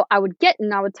 And so I would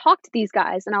talk to these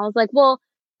guys and I was like, well,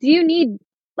 do you need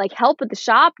like help at the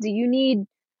shop? Do you need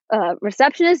a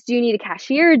receptionist? Do you need a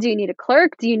cashier? Do you need a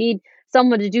clerk? Do you need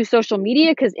someone to do social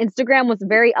media? Because Instagram was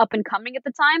very up and coming at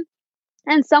the time.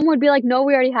 And some would be like, "No,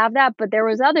 we already have that." But there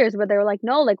was others where they were like,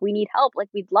 "No, like we need help. Like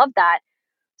we'd love that."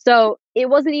 So it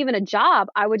wasn't even a job.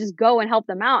 I would just go and help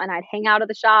them out, and I'd hang out at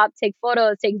the shop, take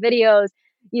photos, take videos,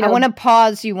 you I know. want to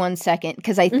pause you 1 second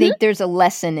because I Mhm. think there's a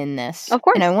lesson in this. Of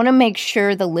course. And I want to make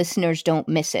sure the listeners don't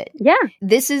miss it. Yeah.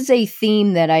 This is a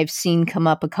theme that I've seen come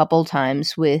up a couple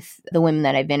times with the women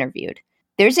that I've interviewed.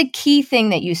 There's a key thing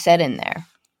that you said in there.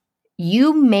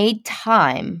 You made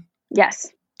time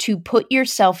Yes. to put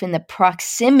yourself in the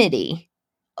proximity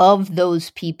of those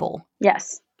people.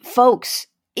 Yes. Folks,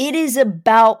 it is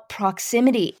about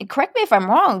proximity. And correct me if I'm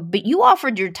wrong, but you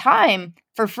offered your time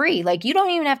for free. Like, you don't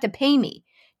even have to pay me.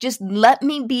 Just let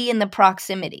me be in the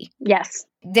proximity. Yes.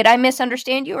 Did I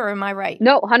misunderstand you or am I right?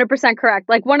 No, 100% correct.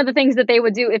 Like one of the things that they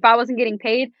would do if I wasn't getting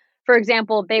paid, for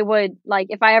example, they would like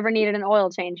if I ever needed an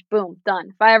oil change, boom, done.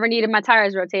 If I ever needed my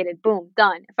tires rotated, boom,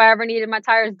 done. If I ever needed my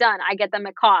tires done, I get them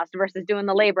at cost versus doing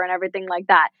the labor and everything like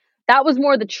that. That was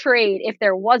more the trade if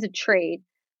there was a trade.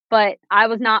 But I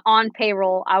was not on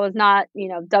payroll. I was not,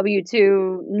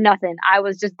 W-2, nothing. I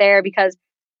was just there because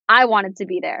I wanted to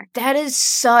be there. That is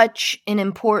such an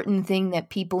important thing that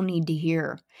people need to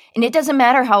hear. And it doesn't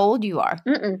matter how old you are.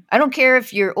 Mm-mm. I don't care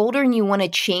if you're older and you want to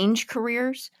change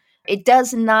careers. It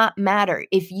does not matter.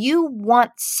 If you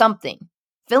want something,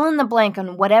 fill in the blank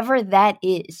on whatever that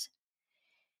is.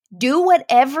 Do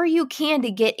whatever you can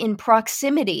to get in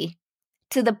proximity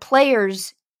to the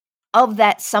players of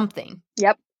that something.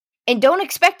 Yep. And don't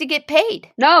expect to get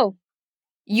paid. No.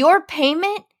 Your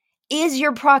payment is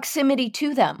your proximity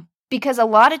to them. Because a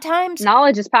lot of times,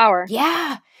 knowledge is power.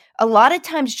 Yeah. A lot of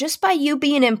times, just by you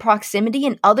being in proximity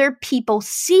and other people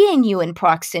seeing you in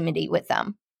proximity with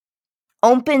them,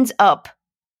 opens up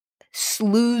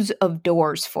slews of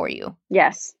doors for you.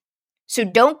 Yes. So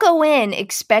don't go in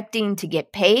expecting to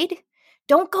get paid.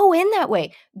 Don't go in that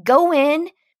way. Go in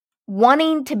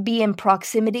wanting to be in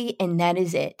proximity, and that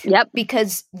is it. Yep.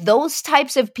 Because those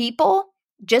types of people,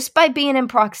 just by being in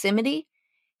proximity,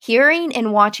 hearing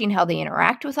and watching how they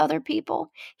interact with other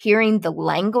people, hearing the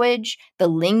language, the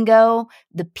lingo,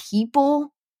 the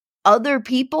people, other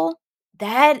people,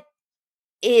 that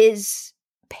is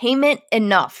payment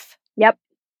enough. Yep.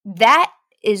 That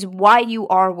is why you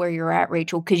are where you're at,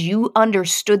 Rachel, because you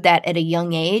understood that at a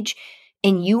young age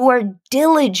and you are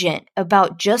diligent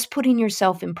about just putting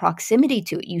yourself in proximity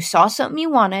to it. You saw something you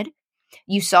wanted.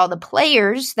 You saw the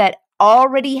players that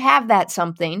already have that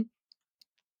something.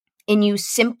 And you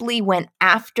simply went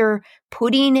after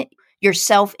putting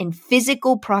yourself in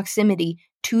physical proximity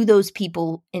to those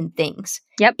people and things.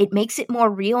 Yep. It makes it more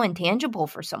real and tangible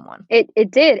for someone.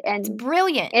 It did. And it's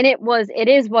brilliant. And it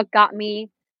is what got me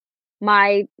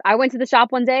I went to the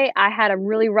shop one day. I had a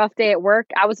really rough day at work.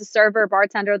 I was a server,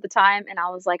 bartender at the time. And I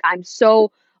was like, I'm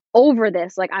so over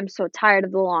this. Like, I'm so tired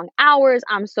of the long hours.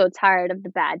 I'm so tired of the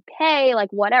bad pay, like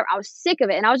whatever. I was sick of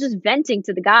it. And I was just venting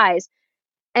to the guys.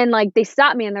 And like, they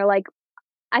stopped me and they're like,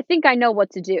 I think I know what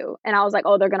to do. And I was like,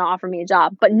 oh, they're going to offer me a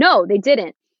job. But no, they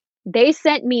didn't. They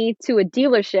sent me to a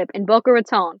dealership in Boca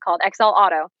Raton called XL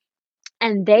Auto.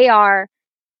 And they are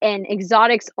an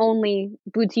exotics only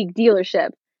boutique dealership.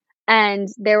 And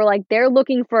they were like, they're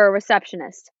looking for a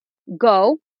receptionist.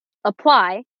 Go,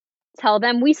 apply, tell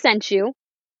them we sent you,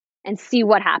 and see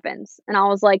what happens. And I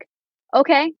was like,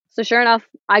 okay. So sure enough,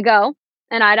 I go.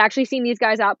 And I'd actually seen these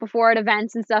guys out before at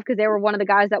events and stuff because they were one of the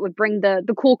guys that would bring the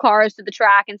cool cars to the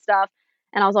track and stuff.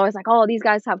 And I was always like, oh, these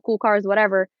guys have cool cars,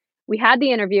 whatever. We had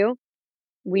the interview.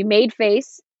 We made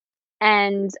face.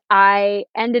 And I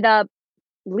ended up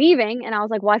leaving. And I was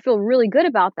like, well, I feel really good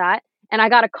about that. And I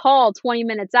got a call 20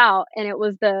 minutes out, and it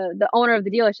was the owner of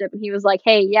the dealership. And he was like,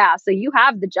 hey, yeah, so you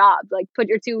have the job. Like, put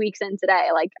your 2 weeks in today.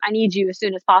 Like, I need you as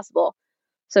soon as possible.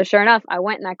 So sure enough, I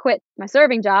went and I quit my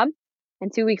serving job. And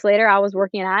 2 weeks later, I was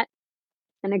working at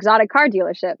an exotic car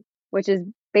dealership, which is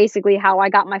basically how I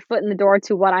got my foot in the door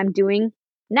to what I'm doing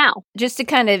now. Just to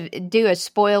kind of do a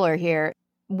spoiler here,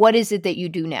 what is it that you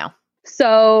do now?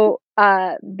 So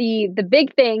the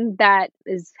big thing that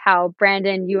is how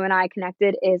Brandon, you and I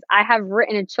connected is I have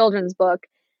written a children's book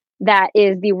that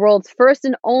is the world's first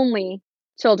and only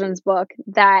children's book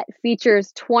that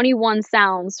features 21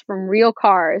 sounds from real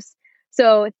cars.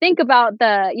 So think about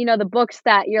the books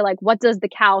that you're like, what does the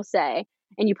cow say?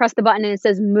 And you press the button and it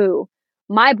says moo.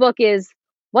 My book is,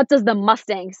 what does the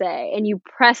Mustang say? And you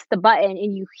press the button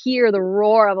and you hear the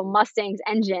roar of a Mustang's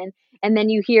engine. And then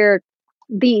you hear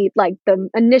the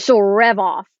initial rev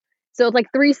off. So it's like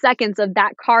 3 seconds of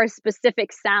that car's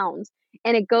specific sounds.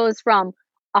 And it goes from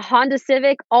a Honda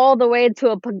Civic all the way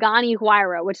to a Pagani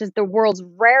Huayra, which is the world's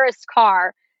rarest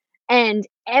car, and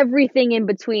everything in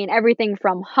between, everything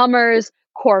from Hummers,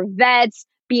 Corvettes,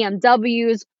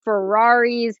 BMWs,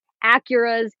 Ferraris,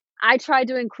 Acuras. I tried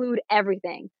to include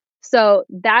everything. So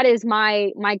that is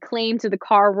my claim to the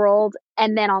car world.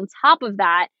 And then on top of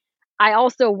that, I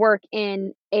also work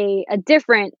in a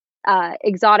different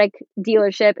exotic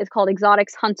dealership. It's called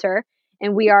Exotics Hunter,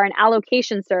 and we are an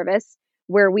allocation service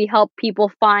where we help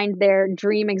people find their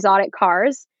dream exotic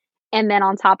cars. And then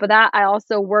on top of that, I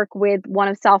also work with one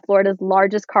of South Florida's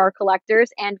largest car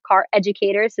collectors and car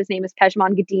educators. His name is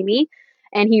Pejman Gadimi,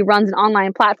 and he runs an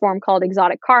online platform called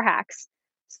Exotic Car Hacks.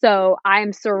 So I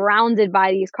am surrounded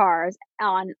by these cars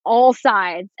on all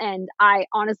sides. And I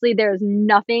honestly, there's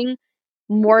nothing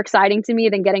more exciting to me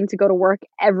than getting to go to work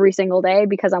every single day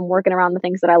because I'm working around the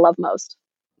things that I love most.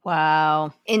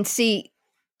 Wow. And see,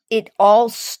 it all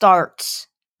starts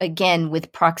again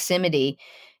with proximity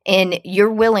and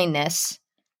your willingness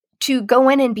to go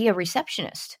in and be a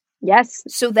receptionist. Yes.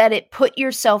 So that it put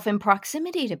yourself in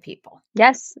proximity to people.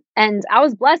 Yes. And I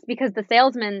was blessed because the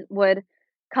salesman would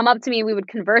come up to me and we would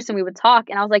converse and we would talk.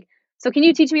 And I was like, so can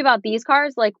you teach me about these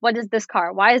cars? Like, what is this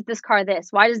car? Why is this car this?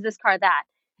 Why does this car that?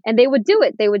 And they would do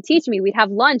it. They would teach me. We'd have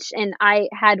lunch. And I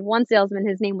had one salesman,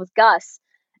 his name was Gus.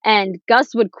 And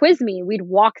Gus would quiz me. We'd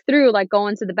walk through, like go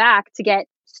into the back to get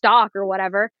stock or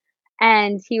whatever.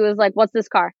 And he was like, what's this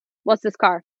car? What's this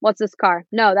car? What's this car?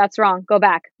 No, that's wrong. Go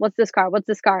back. What's this car? What's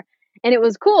this car? And it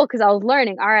was cool because I was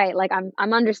learning. All right, like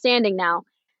I'm understanding now.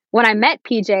 When I met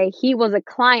PJ, he was a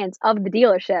client of the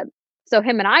dealership. So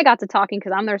him and I got to talking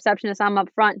because I'm the receptionist, I'm up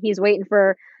front, he's waiting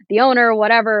for the owner or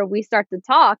whatever. We start to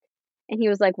talk and he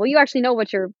was like, well, you actually know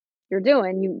what you're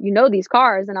doing. You know these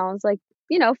cars. And I was like,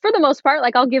 for the most part,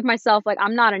 like I'll give myself, like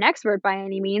I'm not an expert by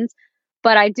any means,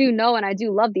 but I do know and I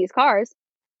do love these cars.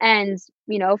 And,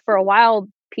 for a while,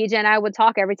 PJ and I would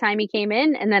talk every time he came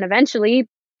in. And then eventually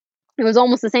it was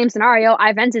almost the same scenario.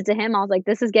 I vented to him. I was like,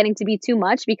 this is getting to be too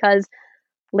much because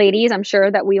ladies, I'm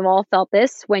sure that we've all felt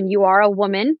this when you are a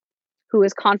woman who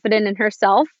is confident in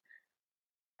herself.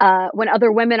 When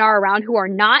other women are around who are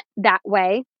not that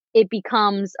way, it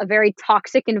becomes a very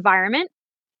toxic environment.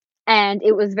 And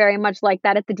it was very much like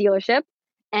that at the dealership.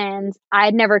 And I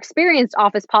had never experienced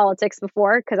office politics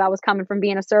before because I was coming from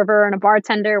being a server and a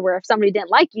bartender where if somebody didn't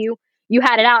like you, you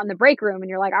had it out in the break room and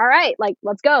you're like, all right, like,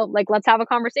 let's go. Like, let's have a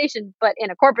conversation. But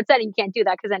in a corporate setting, you can't do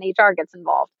that because then HR gets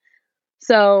involved.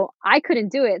 So I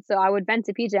couldn't do it. So I would vent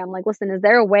to PJ. I'm like, listen, is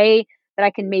there a way that I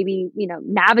can maybe,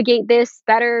 navigate this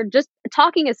better? Just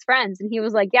talking as friends. And he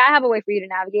was like, yeah, I have a way for you to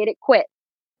navigate it. Quit.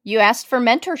 You asked for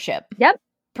mentorship. Yep.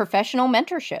 Professional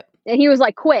mentorship. And he was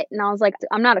like, quit. And I was like,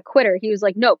 I'm not a quitter. He was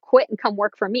like, no, quit and come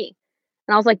work for me.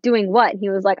 And I was like, doing what? And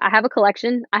he was like, I have a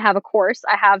collection. I have a course.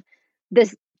 I have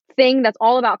this thing that's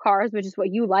all about cars, which is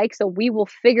what you like. So we will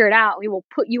figure it out. We will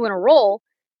put you in a role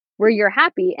where you're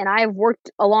happy. And I've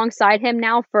worked alongside him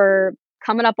now for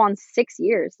coming up on 6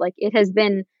 years. Like it has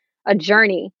been a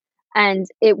journey. And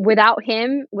without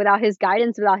him, without his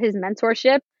guidance, without his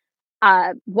mentorship,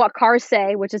 What Cars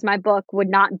Say, which is my book, would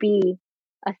not be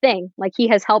a thing. Like he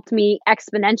has helped me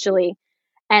exponentially.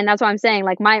 And that's what I'm saying.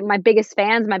 Like my biggest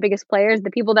fans, my biggest players,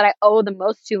 the people that I owe the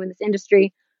most to in this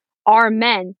industry are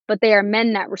men, but they are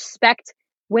men that respect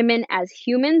women as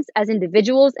humans, as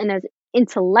individuals, and as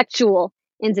intellectual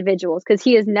individuals. Because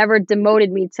he has never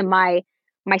demoted me to my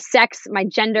sex, my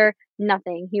gender,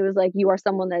 nothing. He was like, you are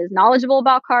someone that is knowledgeable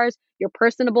about cars. You're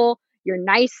personable. You're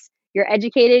nice. You're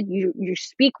educated. You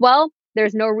speak well.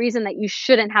 There's no reason that you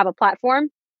shouldn't have a platform.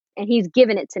 And he's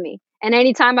given it to me. And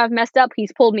anytime I've messed up,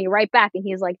 he's pulled me right back and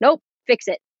he's like, nope, fix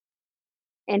it.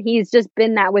 And he's just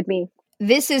been that with me.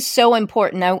 This is so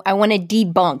important. I want to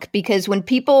debunk because when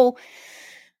people,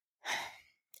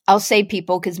 I'll say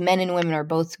people because men and women are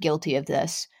both guilty of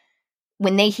this.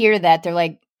 When they hear that, they're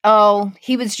like, oh,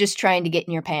 he was just trying to get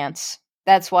in your pants.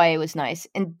 That's why it was nice.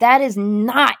 And that is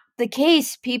not the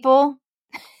case, people.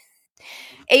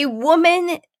 A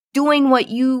woman doing what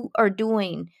you are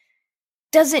doing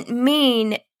doesn't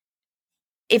mean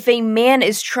if a man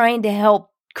is trying to help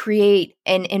create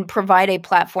and provide a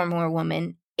platform for a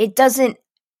woman, it doesn't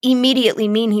immediately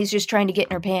mean he's just trying to get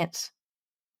in her pants.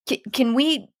 Can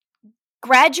we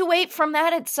graduate from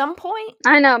that at some point?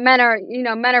 I know men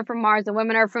are from Mars and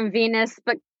women are from Venus,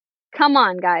 but come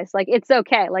on, guys. Like, it's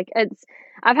okay. Like,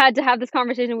 I've had to have this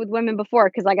conversation with women before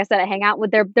because, like I said, I hang out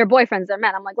with their boyfriends, their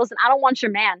men. I'm like, listen, I don't want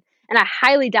your man, and I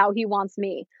highly doubt he wants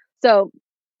me. So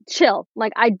chill.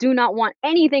 Like, I do not want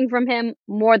anything from him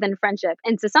more than friendship.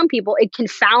 And to some people, it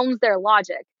confounds their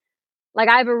logic. Like,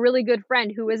 I have a really good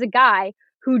friend who is a guy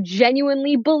who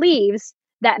genuinely believes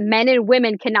that men and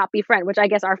women cannot be friends, which I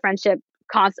guess our friendship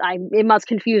it must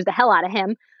confuse the hell out of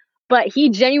him. But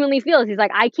he genuinely feels, he's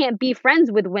like, I can't be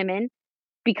friends with women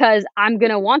because I'm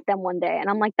gonna want them one day. And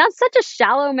I'm like, that's such a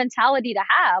shallow mentality to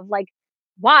have. Like,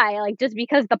 why? Like, just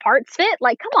because the parts fit?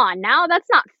 Like, come on now, that's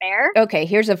not fair. Okay,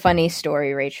 here's a funny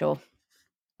story, Rachel.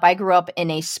 I grew up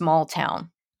in a small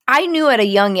town. I knew at a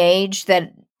young age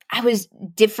that I was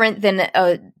different than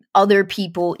other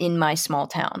people in my small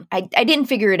town. I didn't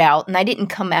figure it out, and I didn't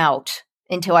come out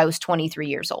until I was 23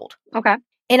 years old. Okay.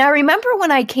 And I remember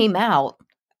when I came out,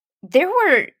 there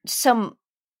were some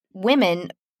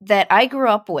women that I grew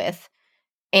up with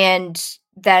and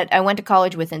that I went to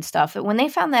college with and stuff. When they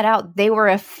found that out, they were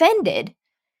offended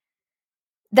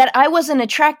that I wasn't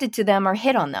attracted to them or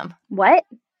hit on them. What?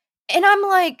 And I'm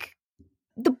like,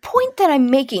 the point that I'm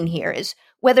making here is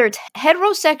whether it's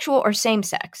heterosexual or same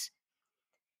sex,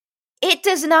 it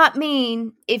does not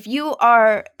mean if you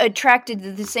are attracted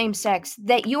to the same sex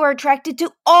that you are attracted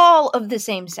to all of the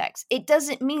same sex. It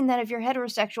doesn't mean that if you're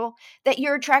heterosexual that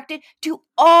you're attracted to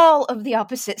all of the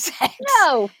opposite sex.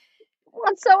 No,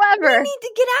 whatsoever. We need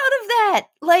to get out of that.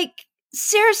 Like,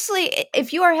 seriously,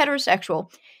 if you are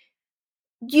heterosexual,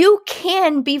 you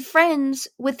can be friends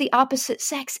with the opposite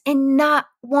sex and not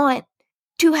want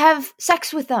to have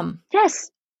sex with them.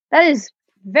 Yes, that is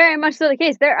very much so the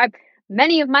case.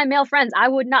 Many of my male friends I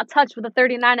would not touch with a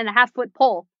 39.5-foot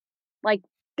pole. Like,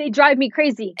 they drive me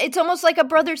crazy. It's almost like a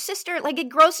brother-sister. Like, it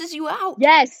grosses you out.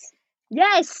 Yes,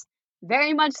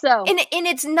 very much so. And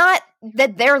it's not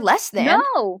that they're less than.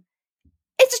 No.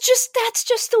 It's just, that's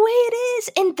just the way it is.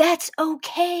 And that's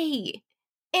okay.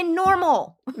 And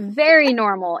normal. Very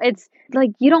normal. It's like,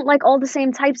 you don't like all the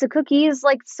same types of cookies.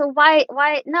 Like, so why?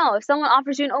 No, if someone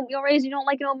offers you an oatmeal raisin, you don't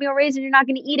like an oatmeal raisin, you're not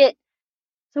going to eat it.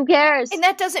 Who cares? And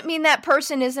that doesn't mean that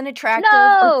person isn't attractive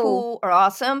No. or cool or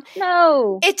awesome.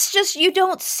 No. It's just you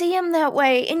don't see them that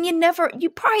way, and you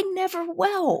probably never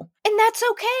will. And that's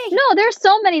okay. No, there's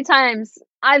so many times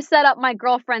I've set up my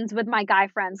girlfriends with my guy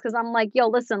friends because I'm like, yo,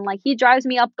 listen, like, he drives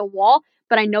me up the wall,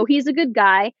 but I know he's a good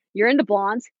guy. You're into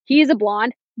blondes. He's a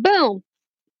blonde. Boom.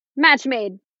 Match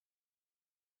made.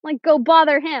 Like, go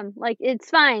bother him. Like, it's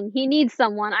fine. He needs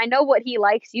someone. I know what he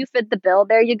likes. You fit the bill.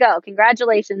 There you go.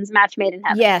 Congratulations. Match made in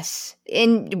heaven. Yes.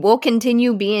 And we'll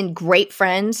continue being great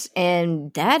friends.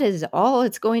 And that is all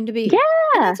it's going to be. Yeah.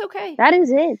 And that's okay. That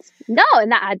is it. No,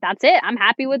 and that's it. I'm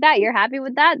happy with that. You're happy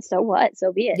with that. So what?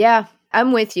 So be it. Yeah,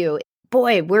 I'm with you.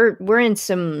 Boy, we're in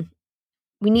some,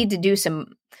 we need to do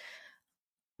some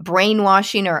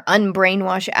brainwashing or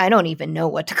unbrainwashing. I don't even know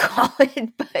what to call it,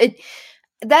 but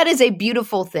that is a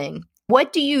beautiful thing.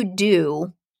 What do you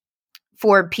do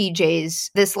for PJs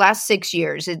this last 6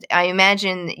 years? I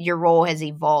imagine your role has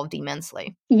evolved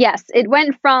immensely. Yes, it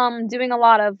went from doing a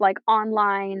lot of like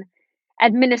online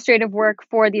administrative work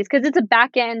for these, because it's a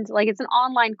back end, like, it's an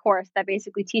online course that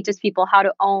basically teaches people how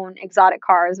to own exotic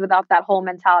cars without that whole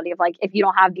mentality of like, if you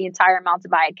don't have the entire amount to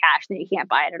buy it cash, then you can't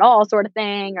buy it at all, sort of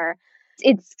thing. Or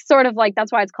it's sort of like,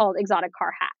 that's why it's called Exotic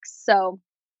Car Hacks. So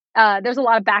there's a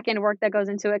lot of back end work that goes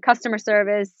into it: customer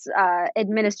service,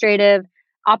 administrative,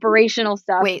 operational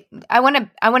stuff. Wait, I want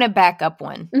to back up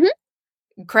one.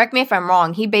 Mm-hmm. Correct me if I'm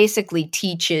wrong. He basically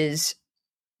teaches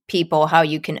people how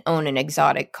you can own an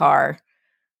exotic car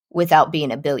without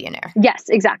being a billionaire. Yes,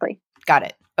 exactly. Got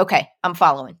it. Okay, I'm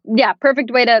following. Yeah,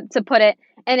 perfect way to put it.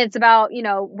 And it's about,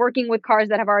 working with cars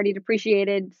that have already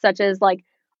depreciated, such as like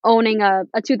owning a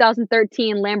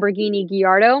 2013 Lamborghini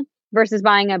Gallardo versus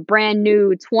buying a brand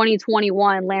new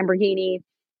 2021 Lamborghini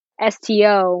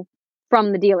STO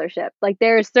from the dealership. Like,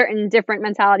 there's certain different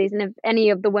mentalities. And if any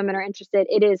of the women are interested,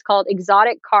 it is called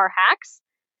Exotic Car Hacks.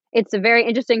 It's a very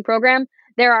interesting program.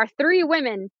 There are 3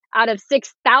 women out of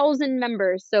 6,000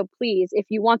 members. So please, if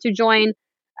you want to join,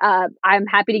 I'm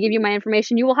happy to give you my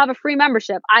information. You will have a free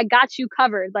membership. I got you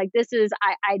covered. Like, this is,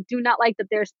 I do not like that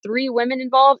there's 3 women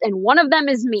involved and one of them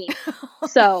is me.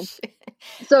 So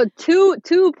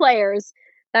two players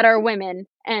that are women,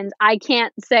 and I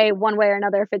can't say one way or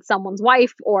another if it's someone's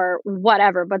wife or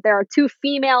whatever, but there are 2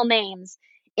 female names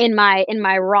in my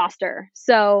roster.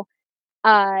 So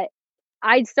I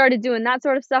started doing that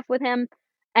sort of stuff with him,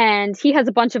 and he has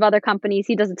a bunch of other companies.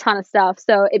 He does a ton of stuff.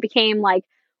 So it became like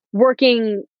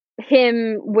working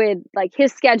him with like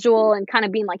his schedule and kind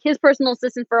of being like his personal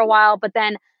assistant for a while. But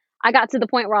then I got to the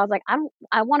point where I was like,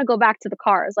 I want to go back to the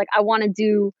cars. Like, I want to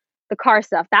do the car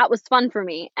stuff. That was fun for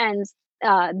me. And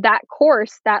that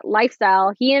course, that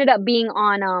lifestyle, he ended up being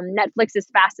on Netflix's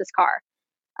Fastest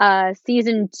Car,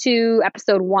 season 2,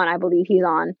 episode 1, I believe he's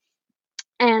on.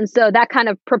 And so that kind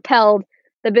of propelled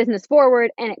the business forward,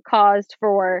 and it caused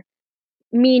for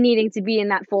me needing to be in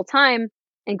that full time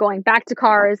and going back to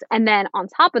cars. And then on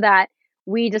top of that,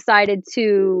 we decided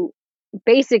to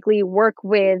basically work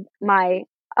with my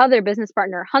other business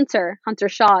partner, Hunter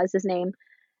Shaw is his name.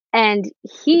 and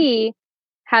he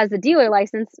has a dealer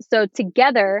license. So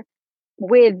together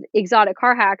with Exotic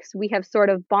Car Hacks, we have sort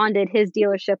of bonded his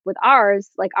dealership with ours,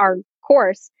 like our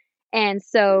course. And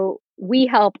so we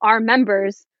help our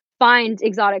members find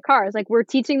exotic cars. Like we're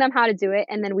teaching them how to do it,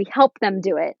 and then we help them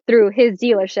do it through his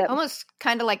dealership. Almost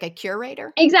kind of like a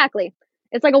curator. Exactly.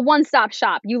 It's like a one-stop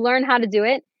shop. You learn how to do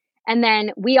it, and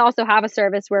then we also have a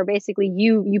service where basically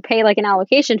you pay like an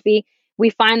allocation fee. We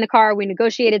find the car, we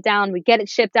negotiate it down, we get it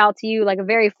shipped out to you, like a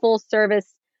very full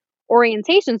service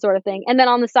orientation sort of thing. And then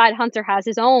on the side, Hunter has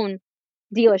his own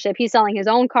dealership. He's selling his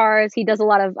own cars. He does a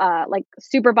lot of like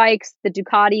super bikes, the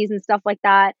Ducatis and stuff like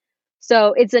that.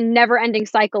 So it's a never ending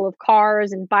cycle of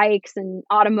cars and bikes and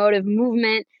automotive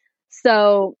movement.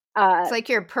 So it's like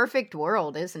your perfect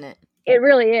world, isn't it? It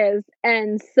really is.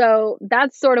 And so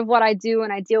that's sort of what I do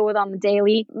and I deal with on the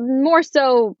daily. More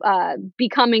so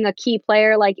becoming a key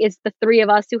player. Like it's the three of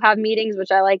us who have meetings,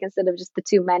 which I like, instead of just the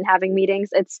two men having meetings.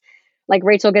 It's like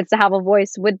Rachel gets to have a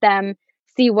voice with them,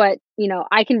 see what, you know,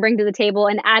 I can bring to the table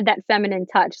and add that feminine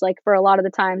touch. Like for a lot of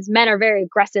the times, men are very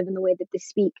aggressive in the way that they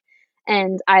speak.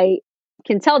 And I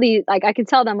can tell I can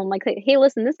tell them, I'm like, hey,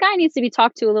 listen, this guy needs to be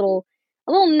talked to a little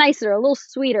nicer, a little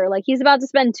sweeter. Like he's about to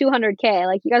spend $200K.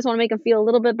 Like you guys want to make him feel a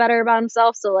little bit better about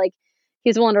himself. So like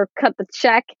he's willing to cut the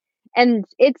check, and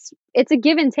it's a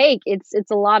give and take. It's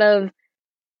a lot of,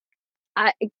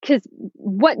 because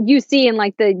what you see in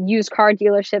like the used car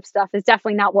dealership stuff is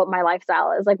definitely not what my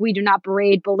lifestyle is. Like we do not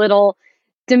berate, belittle,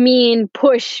 demean,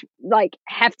 push like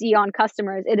hefty on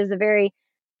customers. It is a very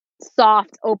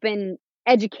soft, open,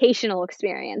 educational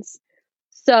experience.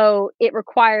 So it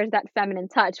requires that feminine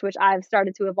touch, which I've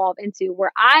started to evolve into,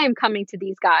 where I am coming to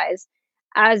these guys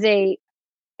as a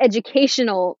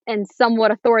educational and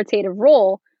somewhat authoritative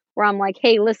role, where I'm like,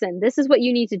 hey, listen, this is what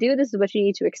you need to do. This is what you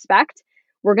need to expect.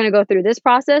 We're going to go through this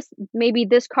process. Maybe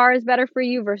this car is better for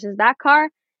you versus that car.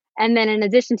 And then in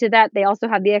addition to that, they also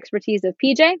have the expertise of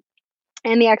PJ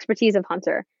and the expertise of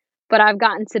Hunter. But I've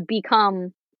gotten to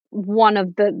become one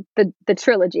of the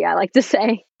trilogy, I like to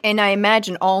say. And I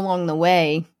imagine all along the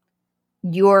way,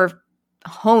 you're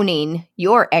honing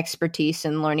your expertise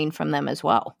and learning from them as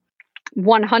well.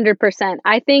 100%.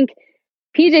 I think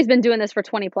PJ's been doing this for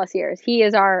 20 plus years. He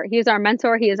is our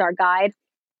mentor. He is our guide.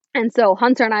 And so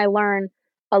Hunter and I learn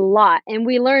a lot, and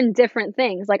we learn different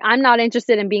things. Like I'm not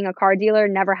interested in being a car dealer.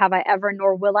 Never have I ever,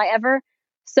 nor will I ever.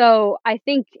 So I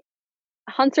think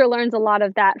Hunter learns a lot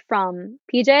of that from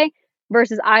PJ,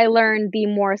 versus I learned the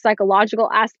more psychological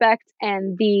aspect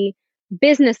and the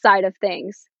business side of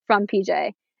things from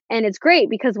PJ. And it's great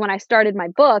because when I started my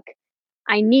book,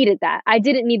 I needed that. I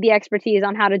didn't need the expertise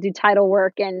on how to do title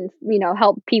work and, you know,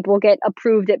 help people get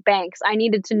approved at banks. I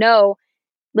needed to know,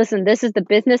 listen, this is the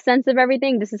business sense of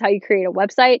everything. This is how you create a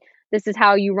website. This is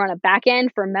how you run a back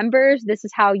end for members. This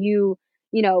is how you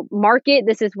market.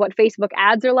 This is what Facebook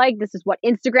ads are like. This is what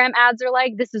Instagram ads are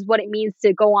like. This is what it means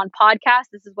to go on podcasts.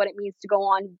 This is what it means to go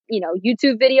on,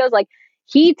 YouTube videos. Like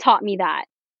he taught me that.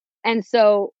 And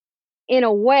so in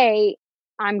a way,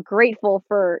 I'm grateful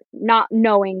for not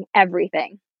knowing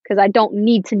everything, because I don't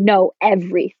need to know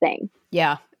everything.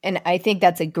 Yeah. And I think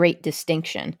that's a great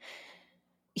distinction.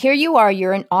 Here you are,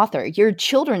 you're an author, you're a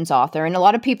children's author. And a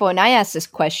lot of people, and I ask this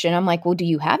question, I'm like, well, do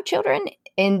you have children?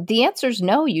 And the answer is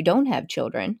no, you don't have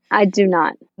children. I do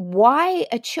not. Why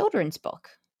a children's book?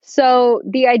 So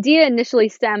the idea initially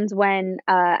stemmed when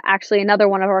actually another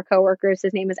one of our coworkers,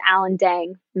 his name is Alan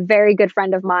Dang, very good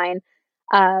friend of mine.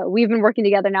 We've been working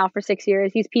together now for 6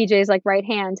 years. He's PJ's like right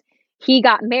hand. He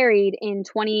got married in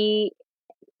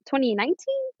 2019,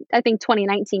 I think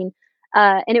 2019.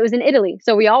 And it was in Italy.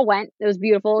 So we all went. It was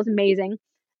beautiful. It was amazing.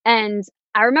 And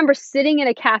I remember sitting in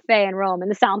a cafe in Rome,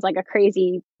 and this sounds like a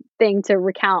crazy thing to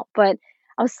recount, but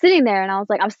I was sitting there and I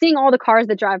was seeing all the cars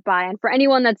that drive by. And for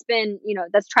anyone that's been,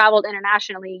 that's traveled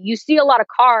internationally, you see a lot of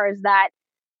cars that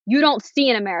you don't see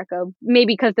in America,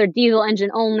 maybe because they're diesel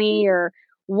engine only or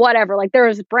whatever. Like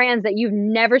there's brands that you've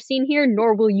never seen here,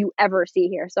 nor will you ever see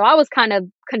here. So I was kind of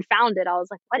confounded. I was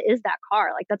like, what is that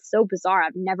car? Like, that's so bizarre.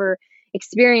 I've never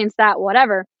experienced that,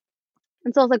 whatever.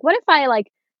 And so I was like, what if I like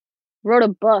wrote a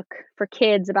book for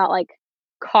kids about like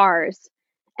cars?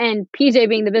 And PJ,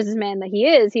 being the businessman that he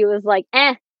is, he was like,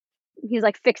 he's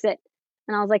like, fix it.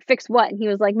 And I was like, fix what? And he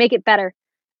was like, make it better.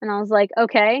 And I was like,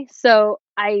 okay. So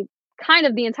I kind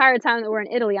of, the entire time that we're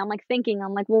in Italy, I'm like,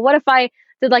 well, what if I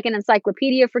did like an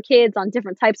encyclopedia for kids on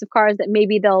different types of cars that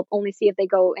maybe they'll only see if they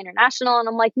go international? And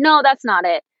I'm like, no, that's not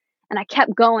it. And I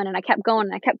kept going and I kept going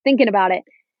and I kept thinking about it.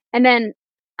 And then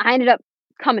I ended up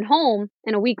coming home,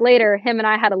 and a week later, him and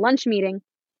I had a lunch meeting,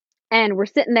 and we're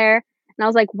sitting there, and I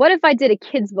was like, what if I did a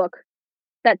kid's book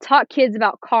that taught kids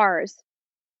about cars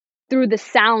through the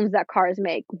sounds that cars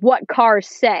make, what cars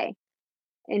say.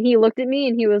 And he looked at me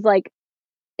and he was like,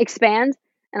 expand.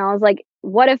 And I was like,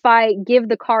 what if I give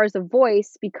the cars a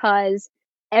voice, because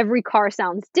every car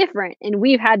sounds different? And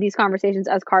we've had these conversations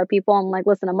as car people. I'm like,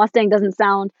 listen, a Mustang doesn't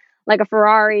sound like a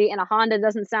Ferrari and a Honda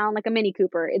doesn't sound like a Mini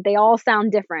Cooper. They all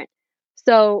sound different.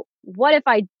 So what if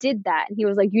I did that? And he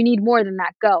was like, you need more than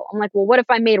that. Go. I'm like, well, what if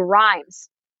I made rhymes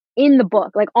in the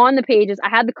book, like on the pages? I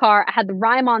had the car, I had the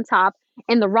rhyme on top,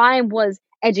 and the rhyme was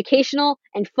educational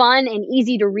and fun and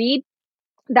easy to read.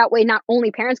 That way, not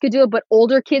only parents could do it, but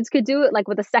older kids could do it, like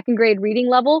with a second grade reading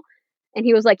level. And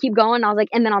he was like, keep going. I was like,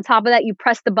 and then on top of that, you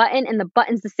press the button and the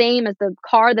button's the same as the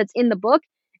car that's in the book.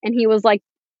 And he was like,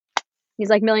 he's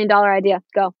like, $1 million idea.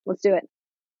 Go, let's do it.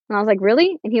 And I was like,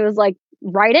 really? And he was like,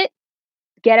 write it,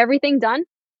 get everything done,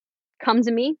 come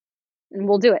to me, and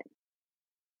we'll do it.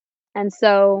 And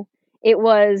so it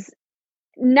was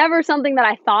never something that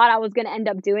I thought I was going to end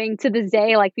up doing. To this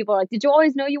day, like, people are like, did you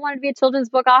always know you wanted to be a children's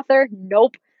book author?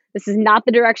 Nope. This is not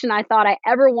the direction I thought I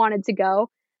ever wanted to go.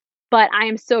 But I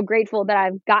am so grateful that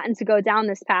I've gotten to go down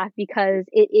this path, because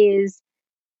it is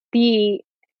the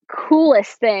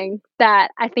coolest thing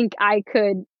that I think I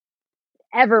could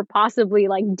ever possibly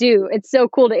like do. It's so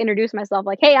cool to introduce myself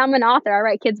like, hey, I'm an author, I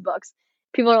write kids books.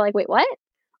 People are like, wait, what?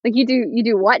 Like, you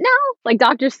do what now? Like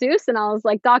Dr. Seuss? And I was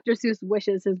like, Dr. Seuss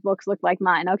wishes his books looked like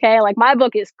mine, okay? Like, my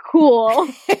book is cool.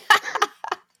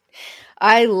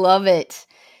 I love it.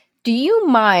 Do you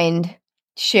mind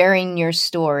sharing your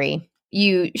story?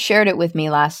 You shared it with me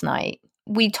last night.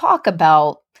 We talk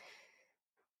about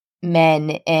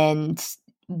men and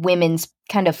women's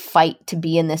kind of fight to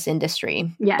be in this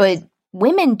industry. Yes. But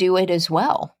women do it as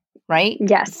well, right?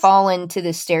 Yes. Fall into the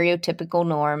stereotypical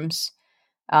norms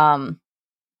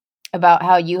about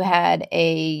how you had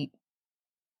a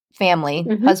family,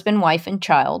 husband, wife, and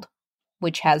child,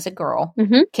 which has a girl,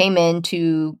 came in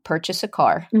to purchase a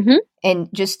car. And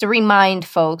just to remind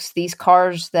folks, these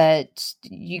cars that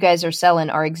you guys are selling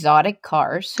are exotic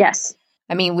cars. Yes.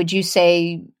 I mean, would you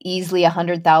say easily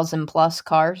 100,000 plus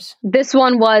cars? This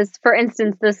one was, for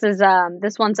instance, this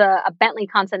one's a Bentley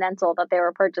Continental that they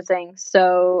were purchasing.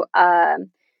 So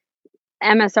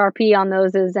MSRP on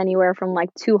those is anywhere from like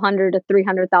 $200,000 to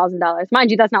 $300,000. Mind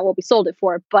you, that's not what we sold it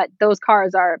for, but those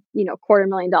cars are,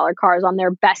 $250,000 cars on their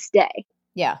best day.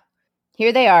 Yeah.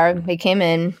 Here they are. They came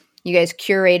in. You guys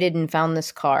curated and found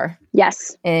this car.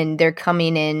 Yes. And they're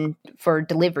coming in for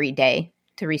delivery day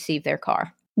to receive their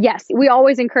car. Yes. We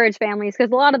always encourage families,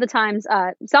 because a lot of the times,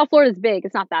 South Florida is big.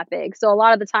 It's not that big. So a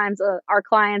lot of the times our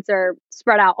clients are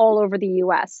spread out all over the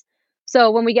U.S.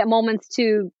 So when we get moments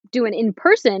to do an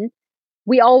in-person,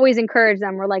 we always encourage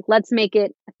them. We're like, let's make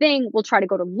it a thing. We'll try to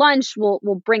go to lunch. We'll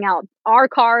bring out our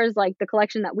cars, like the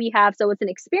collection that we have. So it's an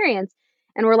experience.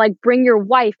 And we're like, bring your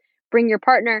wife, bring your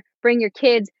partner, bring your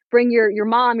kids, bring your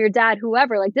mom, your dad,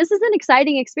 whoever. Like, this is an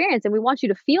exciting experience, and we want you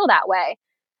to feel that way.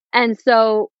 And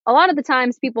so a lot of the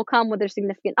times people come with their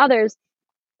significant others.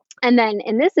 And then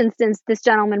in this instance, this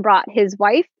gentleman brought his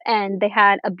wife, and they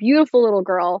had a beautiful little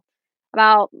girl,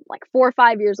 about like 4 or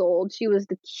 5 years old. She was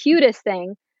the cutest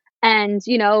thing. And,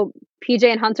 PJ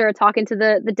and Hunter are talking to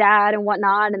the dad and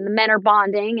whatnot, and the men are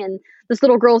bonding, and this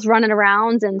little girl's running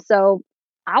around. And so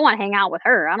I want to hang out with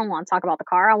her. I don't want to talk about the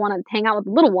car. I want to hang out with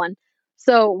the little one.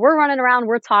 So we're running around,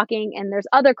 we're talking, and there's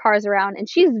other cars around, and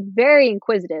she's very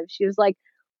inquisitive. She was like,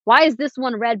 why is this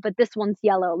one red, but this one's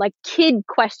yellow? Like, kid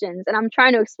questions. And I'm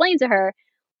trying to explain to her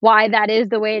why that is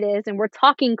the way it is. And we're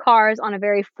talking cars on a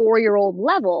very 4-year-old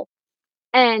level.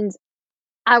 And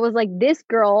I was like, this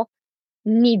girl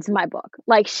needs my book.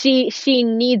 Like, she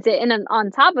needs it. And then on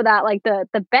top of that, like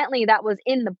the Bentley that was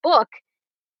in the book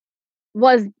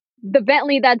was the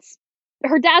Bentley that's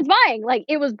her dad's buying. Like,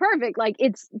 it was perfect. Like,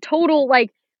 it's total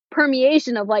like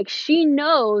permeation of like, she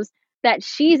knows that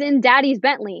she's in daddy's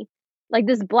Bentley, like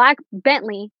this black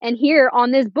Bentley. And here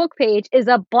on this book page is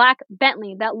a black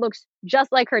Bentley that looks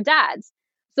just like her dad's.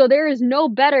 So there is no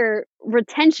better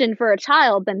retention for a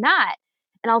child than that.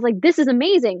 And I was like, this is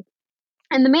amazing.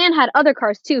 And the man had other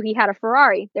cars too. He had a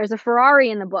Ferrari. There's a Ferrari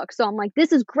in the book. So I'm like,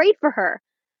 this is great for her.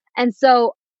 And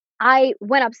so I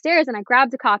went upstairs and I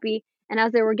grabbed a copy. And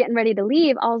as they were getting ready to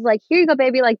leave, I was like, here you go,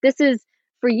 baby. Like, this is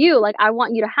for you. Like, I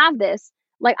want you to have this.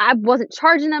 Like, I wasn't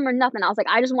charging them or nothing. I was like,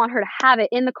 I just want her to have it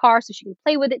in the car so she can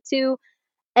play with it too.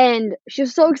 And she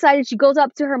was so excited. She goes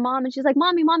up to her mom and she's like,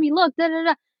 mommy, look, da, da,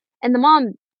 da. And the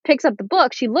mom picks up the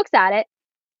book. She looks at it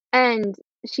and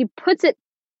she puts it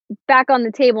back on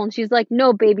the table, and she's like,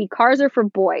 no, baby, cars are for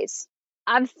boys.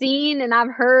 I've seen and I've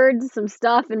heard some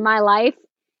stuff in my life.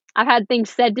 I've had things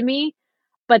said to me,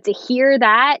 but to hear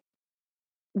that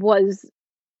was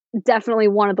definitely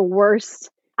one of the worst.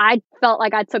 I felt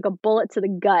like I took a bullet to the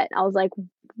gut. I was like,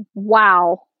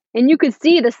 wow. And you could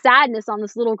see the sadness on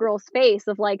this little girl's face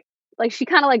of like she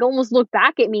kind of like almost looked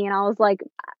back at me, and I was like,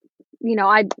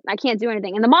 I can't do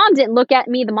anything. And the mom didn't look at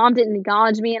me, the mom didn't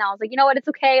acknowledge me, and I was like, you know what, it's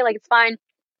okay, like it's fine.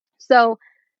 So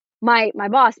my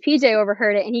boss PJ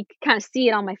overheard it, and he could kind of see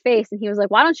it on my face, and he was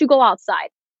like, why don't you go outside?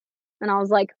 And I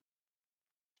was like,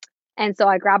 and so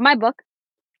I grabbed my book,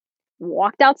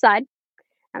 walked outside,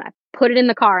 and I put it in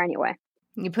the car anyway.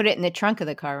 You put it in the trunk of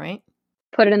the car, right?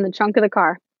 Put it in the trunk of the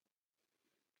car.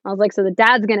 I was like, so the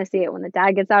dad's going to see it. When the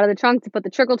dad gets out of the trunk to put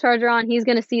the trickle charger on, he's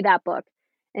going to see that book.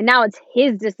 And now it's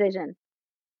his decision.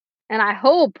 And I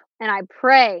hope and I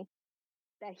pray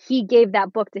that he gave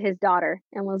that book to his daughter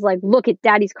and was like, look at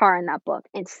daddy's car in that book,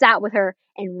 and sat with her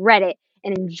and read it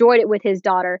and enjoyed it with his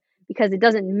daughter, because it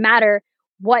doesn't matter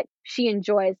what she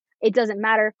enjoys. It doesn't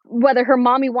matter whether her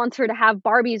mommy wants her to have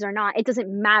Barbies or not. It doesn't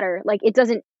matter. Like, it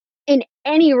doesn't in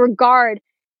any regard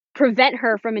prevent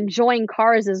her from enjoying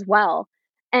cars as well.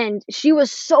 And she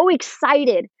was so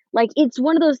excited. Like, it's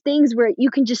one of those things where you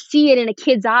can just see it in a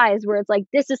kid's eyes, where it's like,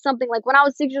 this is something, like when I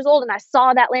was 6 years old and I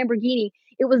saw that Lamborghini,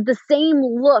 it was the same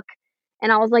look.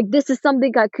 And I was like, this is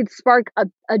something that could spark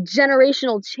a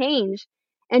generational change.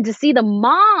 And to see the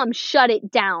mom shut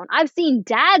it down, I've seen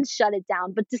dads shut it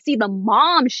down, but to see the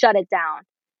mom shut it down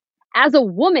as a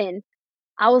woman,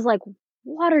 I was like,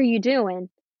 what are you doing?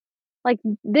 Like,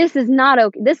 this is not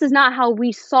okay. This is not how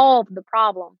we solve the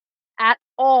problem at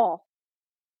all.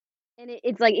 And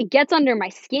it's like, it gets under my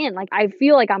skin. Like, I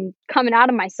feel like I'm coming out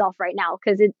of myself right now,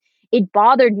 because it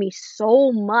bothered me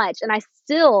so much. And I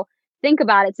still think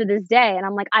about it to this day. And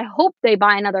I'm like, I hope they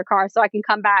buy another car so I can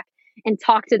come back and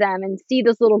talk to them and see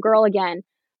this little girl again.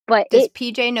 But does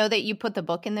PJ know that you put the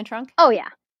book in the trunk? Oh, yeah.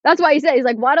 That's why he said, he's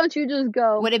like, why don't you just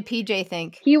go? What did PJ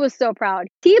think? He was so proud.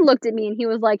 He looked at me and he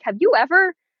was like, have you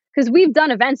ever, because we've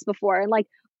done events before, and like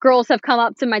girls have come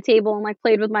up to my table and like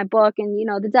played with my book, and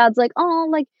the dad's like, oh,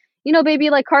 like, baby,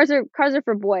 like cars are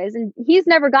for boys. And he's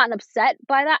never gotten upset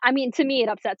by that. I mean, to me, it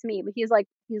upsets me, but he's like,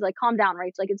 calm down,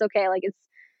 Rach. Like, it's okay. Like, it's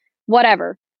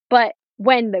whatever. But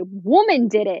when the woman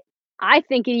did it, I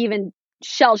think it even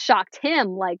shell shocked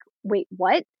him. Like, wait,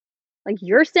 what? Like,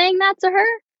 you're saying that to her?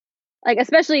 Like,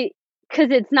 especially because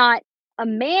it's not a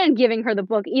man giving her the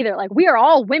book either. Like, we are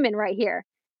all women right here.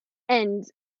 And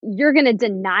you're going to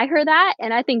deny her that?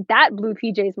 And I think that blew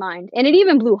PJ's mind. And it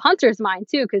even blew Hunter's mind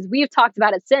too, because we've talked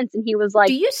about it since. And he was like,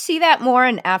 do you see that more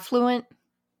in affluent,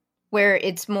 where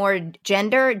it's more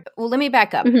gender? Well, let me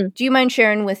back up. Mm-hmm. Do you mind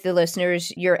sharing with the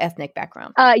listeners your ethnic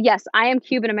background? Yes, I am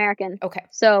Cuban American. Okay.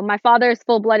 So my father is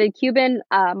full-blooded Cuban.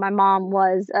 My mom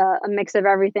was a mix of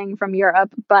everything from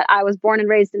Europe, but I was born and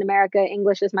raised in America.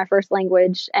 English is my first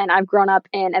language, and I've grown up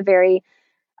in a very,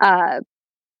 I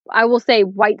will say,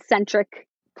 white-centric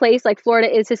place. Like,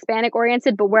 Florida is Hispanic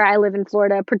oriented, but where I live in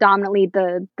Florida, predominantly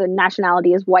the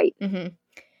nationality is white. Mm-hmm.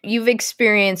 You've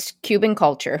experienced Cuban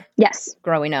culture. Yes.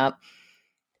 Growing up.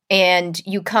 And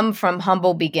you come from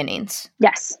humble beginnings.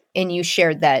 Yes. And you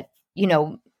shared that,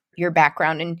 your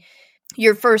background. And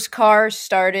your first car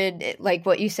started, like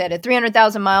what you said, at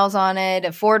 300,000 miles on it,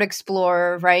 a Ford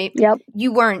Explorer, right? Yep.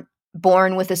 You weren't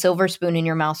born with a silver spoon in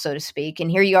your mouth, so to speak. And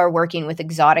here you are working with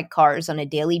exotic cars on a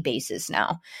daily basis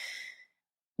now.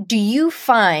 Do you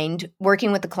find,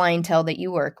 working with the clientele that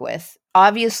you work with,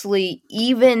 obviously,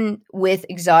 even with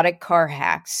exotic car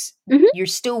hacks, mm-hmm. you're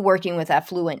still working with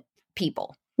affluent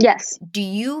people? Yes. Do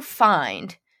you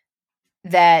find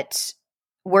that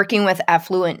working with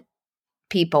affluent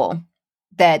people,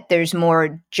 that there's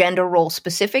more gender role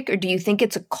specific, or do you think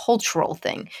it's a cultural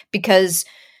thing? Because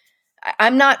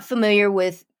I'm not familiar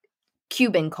with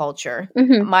Cuban culture.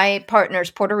 Mm-hmm. My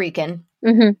partner's Puerto Rican.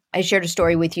 Mm-hmm. I shared a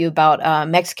story with you about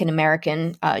Mexican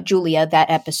American Julia, that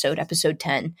episode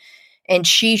 10. And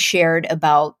she shared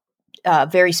about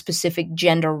very specific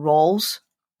gender roles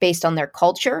based on their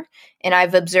culture. And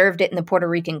I've observed it in the Puerto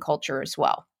Rican culture as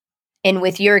well. And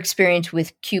with your experience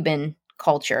with Cuban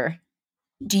culture,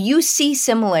 do you see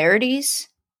similarities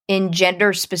in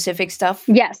gender specific stuff?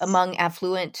 Yes. Among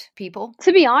affluent people?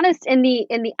 To be honest, in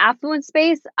the affluent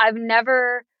space, I've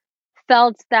never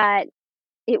felt that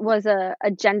it was a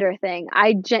gender thing.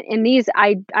 I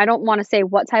don't want to say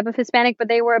what type of Hispanic, but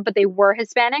they were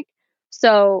Hispanic.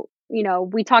 So,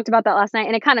 we talked about that last night,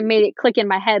 and it kind of made it click in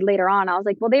my head later on. I was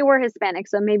like, well, they were Hispanic,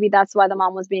 so maybe that's why the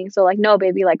mom was being so like, no,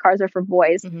 baby, like cars are for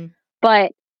boys. Mm-hmm.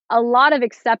 But a lot of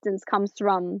acceptance comes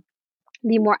from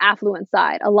the more affluent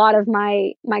side. A lot of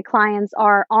my clients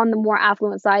are on the more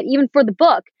affluent side, even for the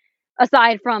book,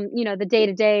 aside from, the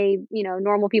day-to-day,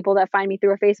 normal people that find me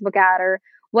through a Facebook ad or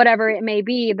whatever it may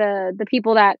be. The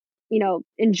people that,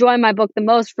 enjoy my book the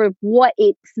most for what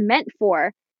it's meant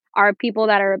for are people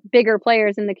that are bigger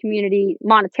players in the community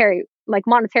monetarily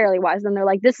wise. And they're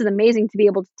like, this is amazing to be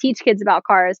able to teach kids about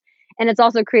cars. And it's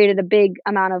also created a big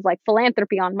amount of like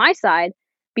philanthropy on my side,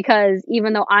 because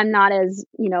even though I'm not as,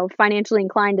 financially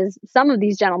inclined as some of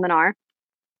these gentlemen are,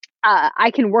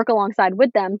 I can work alongside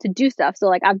with them to do stuff. So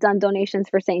like I've done donations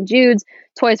for St. Jude's,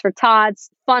 Toys for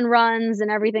Tots, fun runs and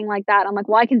everything like that. I'm like,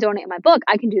 well, I can donate my book.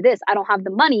 I can do this. I don't have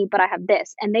the money, but I have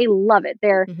this. And they love it.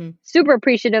 They're super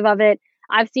appreciative of it.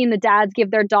 I've seen the dads give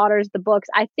their daughters the books.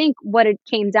 I think what it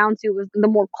came down to was the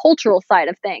more cultural side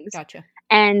of things. Gotcha.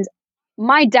 And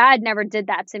my dad never did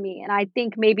that to me. And I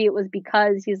think maybe it was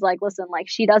because he's like, listen, like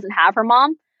she doesn't have her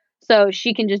mom. So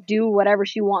she can just do whatever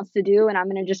she wants to do. And I'm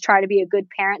going to just try to be a good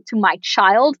parent to my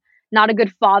child, not a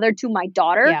good father to my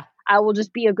daughter. Yeah. I will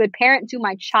just be a good parent to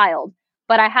my child.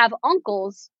 But I have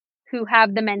uncles who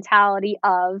have the mentality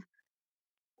of,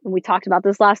 and we talked about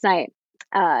this last night,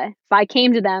 if I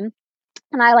came to them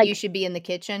and I you should be in the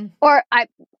kitchen. Or I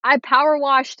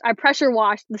pressure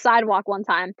washed the sidewalk one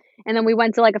time. And then we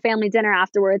went to like a family dinner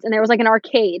afterwards and there was like an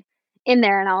arcade in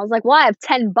there. And I was like, well, I have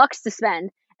 $10 to spend.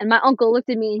 And my uncle looked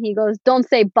at me and he goes, don't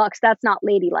say bucks. That's not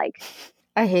ladylike.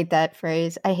 I hate that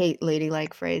phrase. I hate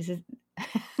ladylike phrases.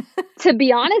 To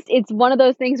be honest, it's one of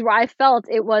those things where I felt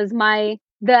it was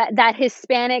that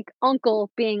Hispanic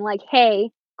uncle being like, hey,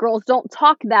 girls don't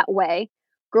talk that way.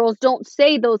 Girls don't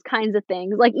say those kinds of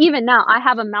things. Like even now, I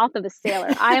have a mouth of a sailor.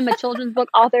 I am a children's book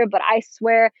author, but I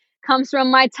swear comes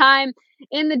from my time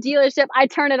in the dealership. I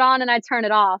turn it on and I turn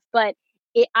it off. But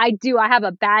I have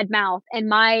a bad mouth. And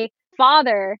my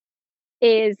father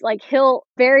is like, he'll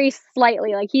very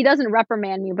slightly, like he doesn't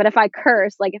reprimand me, but if I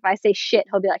curse, like if I say shit,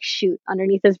 he'll be like, shoot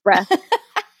underneath his breath.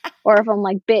 Or if I'm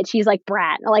like, bitch, he's like,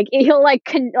 brat. Like he'll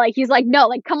he's like, no,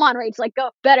 like, come on, Rach, like go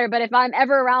better. But if I'm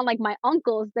ever around like my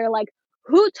uncles, they're like,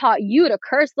 who taught you to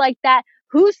curse like that?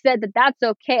 Who said that that's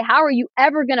okay? How are you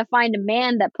ever going to find a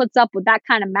man that puts up with that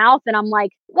kind of mouth? And I'm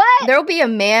like, what? There'll be a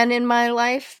man in my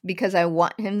life because I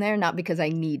want him there, not because I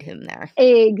need him there.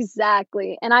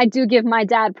 Exactly. And I do give my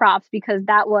dad props because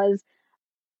that was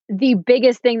the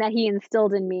biggest thing that he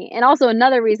instilled in me. And also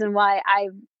another reason why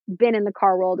I've been in the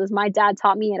car world is my dad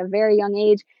taught me at a very young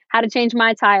age how to change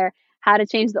my tire, how to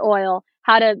change the oil,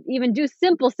 how to even do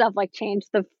simple stuff like change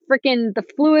the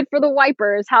fluid for the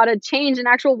wipers, how to change an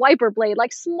actual wiper blade,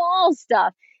 like small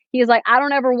stuff. He's like, I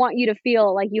don't ever want you to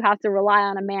feel like you have to rely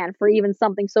on a man for even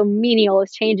something so menial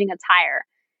as changing a tire.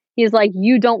 He's like,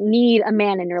 you don't need a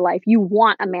man in your life. You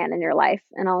want a man in your life.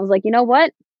 And I was like, you know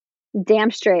what?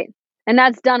 Damn straight. And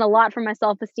that's done a lot for my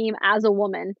self-esteem as a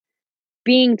woman,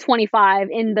 being 25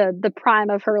 in the prime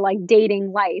of her like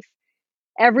dating life.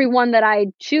 Everyone that I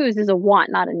choose is a want,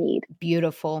 not a need.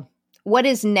 Beautiful. What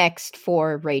is next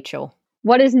for Rachel?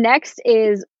 What is next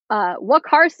is What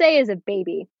Cars Say is a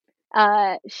baby.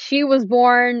 She was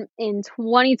born in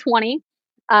 2020.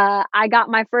 I got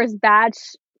my first batch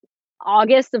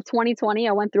August of 2020.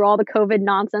 I went through all the COVID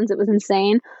nonsense. It was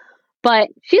insane. But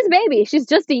she's a baby. She's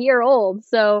just a year old.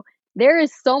 So there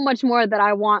is so much more that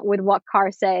I want with What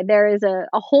Cars Say. There is a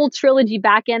whole trilogy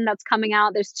back end that's coming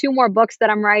out. There's 2 more books that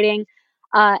I'm writing.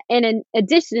 And in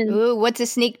addition... Ooh, what's a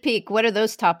sneak peek? What are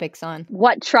those topics on?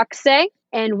 What trucks say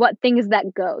and what things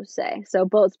that go say. So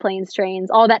boats, planes,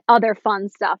 trains, all that other fun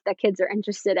stuff that kids are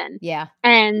interested in. Yeah.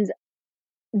 And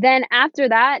then after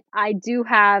that, I do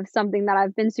have something that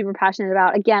I've been super passionate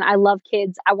about. Again, I love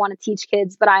kids. I want to teach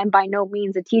kids, but I am by no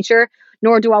means a teacher,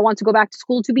 nor do I want to go back to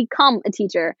school to become a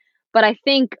teacher. But I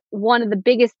think one of the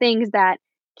biggest things that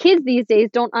kids these days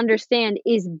don't understand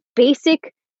is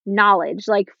basic knowledge.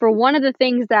 Like for one of the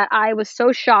things that I was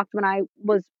so shocked when I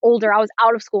was older, I was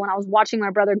out of school and I was watching my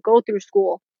brother go through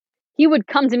school. He would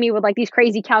come to me with like these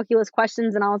crazy calculus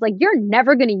questions and I was like, you're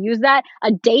never going to use that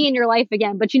a day in your life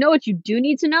again. But you know what you do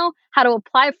need to know? How to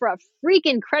apply for a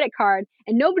freaking credit card.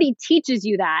 And nobody teaches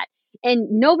you that.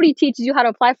 And nobody teaches you how to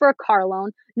apply for a car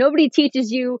loan. Nobody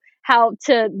teaches you how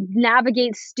to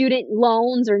navigate student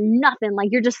loans or nothing. Like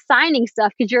you're just signing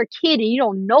stuff because you're a kid and you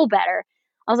don't know better.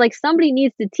 I was like, somebody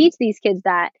needs to teach these kids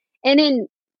that. And in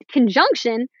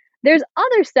conjunction, there's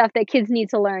other stuff that kids need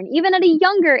to learn, even at a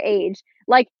younger age,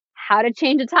 like how to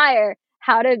change a tire,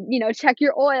 how to, check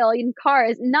your oil in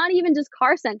cars, not even just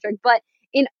car centric, but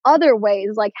in other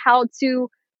ways, like how to,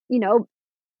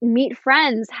 meet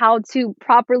friends, how to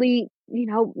properly,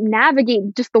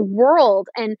 navigate just the world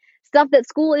and stuff that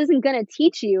school isn't going to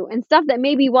teach you and stuff that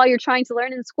maybe while you're trying to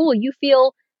learn in school, you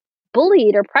feel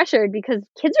bullied or pressured because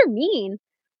kids are mean.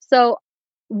 So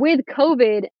with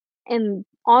COVID and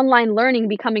online learning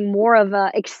becoming more of a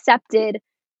accepted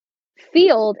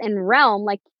field and realm,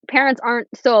 like parents aren't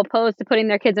so opposed to putting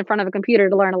their kids in front of a computer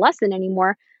to learn a lesson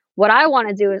anymore. What I want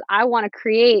to do is I want to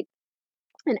create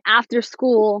an after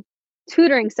school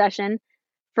tutoring session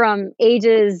from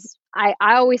ages, I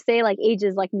always say like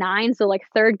ages like 9, so like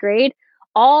 3rd grade,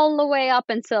 all the way up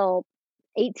until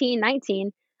 18,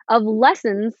 19, of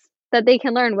lessons that they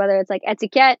can learn, whether it's like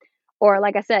etiquette or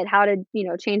like I said, how to,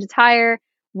 change a tire,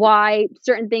 why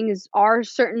certain things are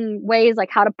certain ways, like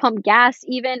how to pump gas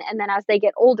even. And then as they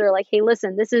get older, like, hey,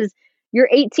 listen, you're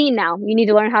 18 now. You need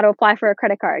to learn how to apply for a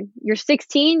credit card. You're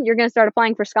 16, you're going to start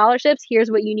applying for scholarships. Here's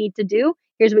what you need to do.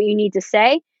 Here's what you need to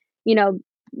say. You know,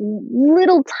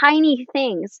 little tiny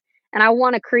things. And I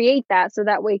want to create that so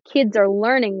that way kids are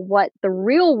learning what the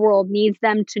real world needs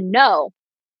them to know,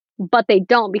 but they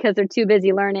don't because they're too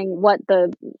busy learning what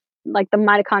the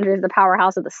mitochondria is the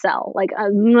powerhouse of the cell.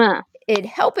 It'd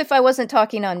help if I wasn't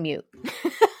talking on mute.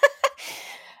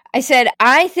 I said,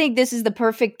 I think this is the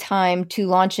perfect time to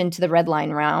launch into the red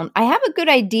line round. I have a good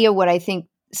idea what I think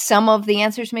some of the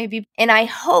answers may be. And I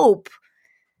hope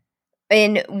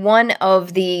in one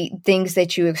of the things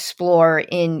that you explore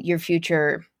in your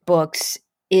future books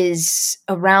is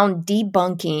around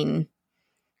debunking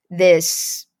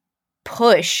this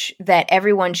push that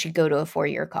everyone should go to a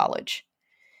 4-year college.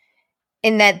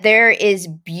 And that there is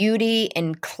beauty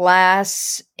and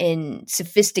class and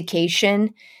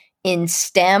sophistication in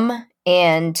STEM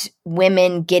and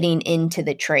women getting into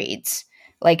the trades.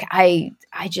 Like I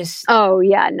just Oh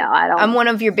yeah, no, I don't. I'm one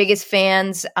of your biggest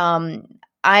fans.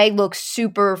 I look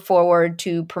super forward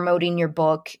to promoting your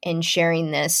book and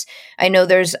sharing this. I know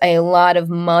there's a lot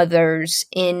of mothers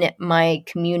in my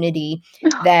community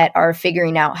that are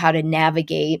figuring out how to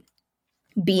navigate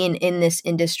being in this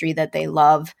industry that they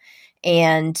love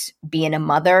and being a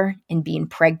mother and being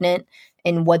pregnant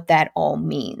and what that all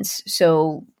means.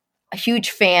 So a huge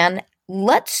fan.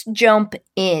 Let's jump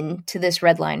into this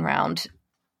red line round.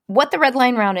 What the red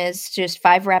line round is just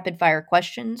 5 rapid fire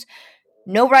questions.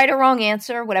 No right or wrong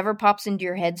answer. Whatever pops into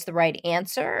your head's the right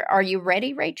answer. Are you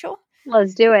ready, Rachel?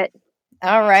 Let's do it.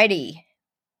 All righty.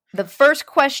 The first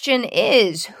question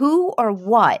is, who or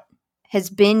what has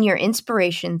been your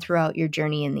inspiration throughout your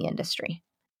journey in the industry?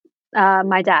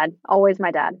 My dad. Always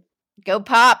my dad. Go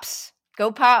Pops.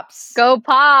 Go Pops. Go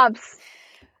Pops.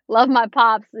 Love my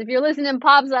Pops. If you're listening,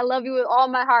 Pops, I love you with all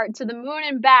my heart. To the moon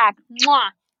and back. Mwah.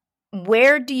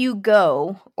 Where do you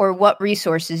go or what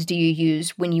resources do you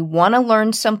use when you want to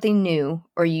learn something new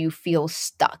or you feel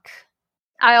stuck?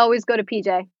 I always go to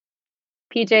PJ.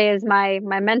 PJ is my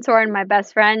mentor and my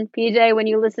best friend. PJ, when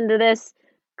you listen to this,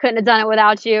 couldn't have done it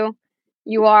without you.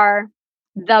 You are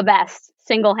the best,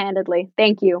 single-handedly.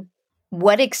 Thank you.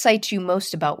 What excites you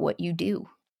most about what you do?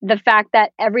 The fact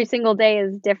that every single day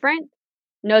is different.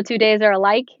 No 2 days are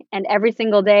alike. And every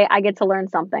single day I get to learn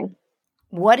something.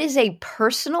 What is a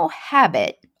personal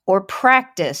habit or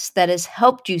practice that has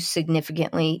helped you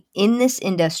significantly in this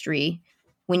industry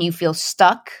when you feel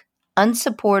stuck,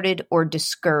 unsupported, or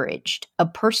discouraged? A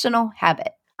personal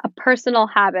habit. A personal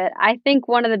habit. I think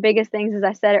one of the biggest things, as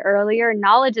I said earlier,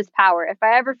 knowledge is power. If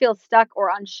I ever feel stuck or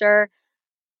unsure,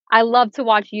 I love to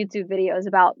watch YouTube videos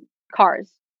about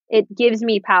cars. It gives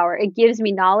me power. It gives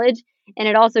me knowledge. And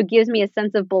it also gives me a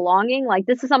sense of belonging. Like,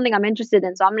 this is something I'm interested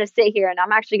in. So I'm going to sit here and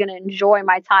I'm actually going to enjoy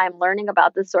my time learning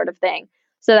about this sort of thing.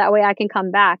 So that way I can come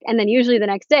back. And then usually the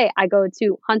next day I go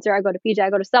to Hunter, I go to PJ, I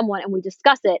go to someone and we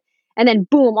discuss it. And then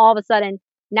boom, all of a sudden,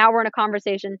 now we're in a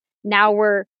conversation. Now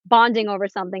we're bonding over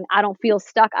something. I don't feel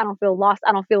stuck. I don't feel lost.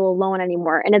 I don't feel alone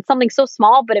anymore. And it's something so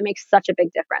small, but it makes such a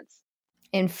big difference.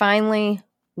 And finally,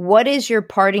 what is your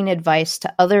parting advice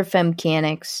to other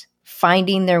femcanics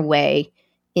finding their way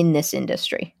in this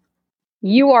industry?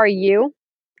 You are you,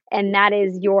 and that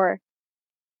is your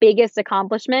biggest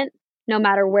accomplishment, no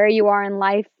matter where you are in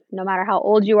life, no matter how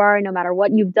old you are, no matter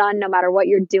what you've done, no matter what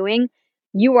you're doing.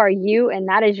 You are you, and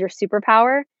that is your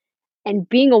superpower. And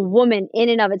being a woman in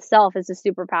and of itself is a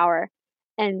superpower.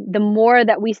 And the more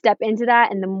that we step into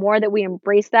that and the more that we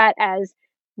embrace that as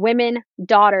women,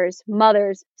 daughters,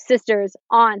 mothers, sisters,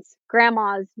 aunts,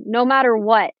 grandmas, no matter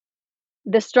what,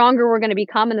 the stronger we're going to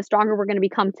become and the stronger we're going to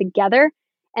become together.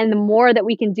 And the more that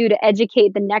we can do to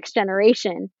educate the next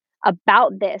generation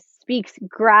about this speaks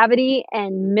gravity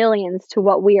and millions to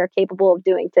what we are capable of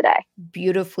doing today.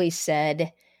 Beautifully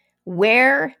said.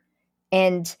 Where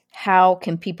and how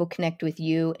can people connect with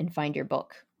you and find your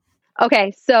book?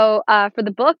 Okay, so for the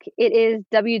book, it is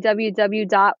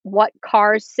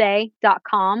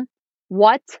www.whatcarssay.com.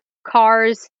 What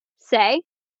Cars Say.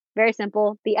 Very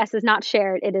simple. The S is not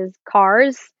shared. It is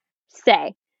Cars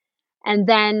Say. And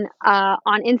then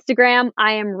on Instagram,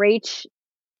 I am Rach,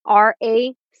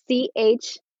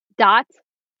 RACH dot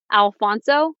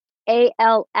Alfonso,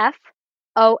 ALFONSO.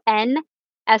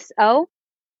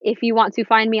 If you want to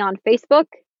find me on Facebook,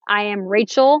 I am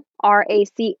Rachel,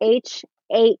 RACHAEL,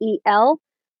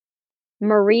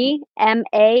 Marie,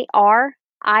 MARIE,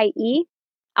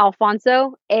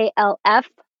 Alfonso,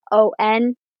 ALFONSO.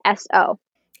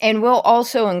 And we'll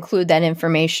also include that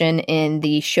information in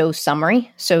the show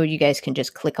summary, so you guys can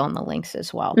just click on the links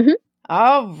as well. Mhm.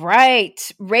 All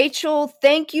right. Rachel,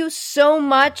 thank you so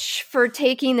much for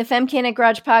taking the Femcanic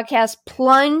Garage podcast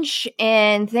plunge,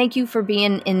 and thank you for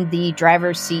being in the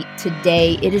driver's seat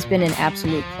today. It has been an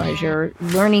absolute pleasure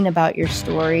learning about your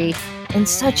story and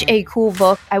such a cool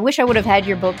book. I wish I would have had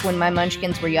your book when my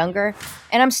munchkins were younger,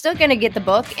 and I'm still going to get the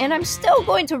book, and I'm still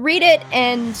going to read it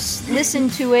and listen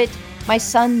to it. My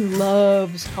son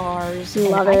loves cars,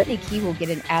 and I think he will get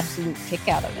an absolute kick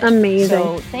out of it. Amazing.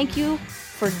 So thank you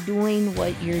for doing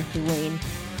what you're doing.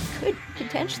 Could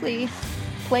potentially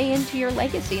play into your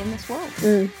legacy in this world.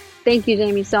 Thank you,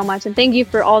 Jamie, so much. And thank you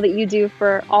for all that you do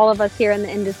for all of us here in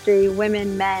the industry,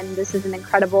 women, men. This is an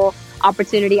incredible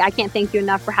opportunity. I can't thank you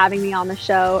enough for having me on the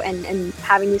show and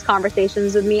having these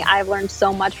conversations with me. I've learned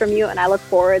so much from you, and I look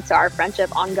forward to our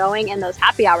friendship ongoing and those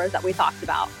happy hours that we talked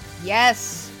about.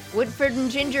 Yes. Woodford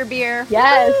and ginger beer.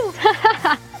 Yes.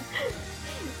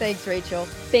 Thanks, Rachel.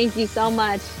 Thank you so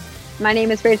much. My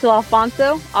name is Rachel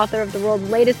Alfonso, author of the world's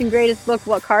latest and greatest book,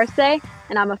 What Cars Say,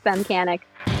 and I'm a Femcanic.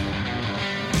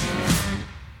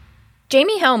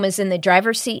 Jamie Helm is in the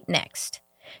driver's seat next.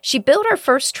 She built her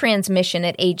first transmission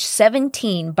at age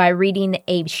 17 by reading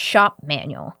a shop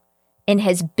manual and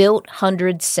has built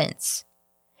hundreds since.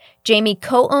 Jamie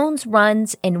co-owns,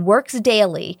 runs, and works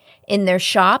daily in their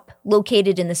shop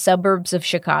located in the suburbs of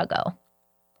Chicago.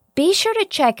 Be sure to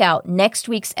check out next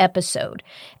week's episode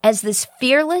as this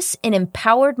fearless and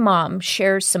empowered mom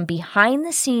shares some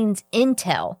behind-the-scenes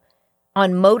intel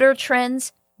on Motor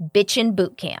Trend's Bitchin'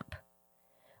 Boot Camp.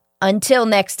 Until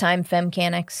next time,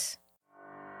 Femcanics.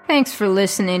 Thanks for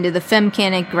listening to the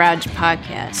Femcanic Garage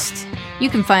podcast. You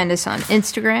can find us on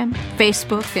Instagram,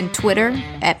 Facebook, and Twitter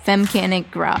at Femcanic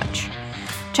Garage.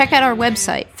 Check out our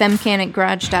website,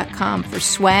 femcanicgarage.com, for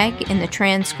swag and the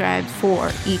transcribe for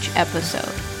each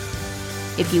episode.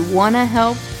 If you want to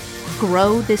help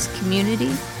grow this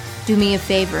community, do me a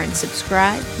favor and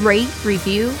subscribe, rate,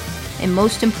 review, and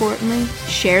most importantly,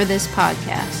 share this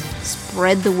podcast.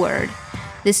 Spread the word.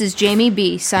 This is Jamie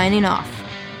B. signing off.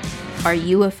 Are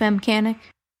you a Femcanic?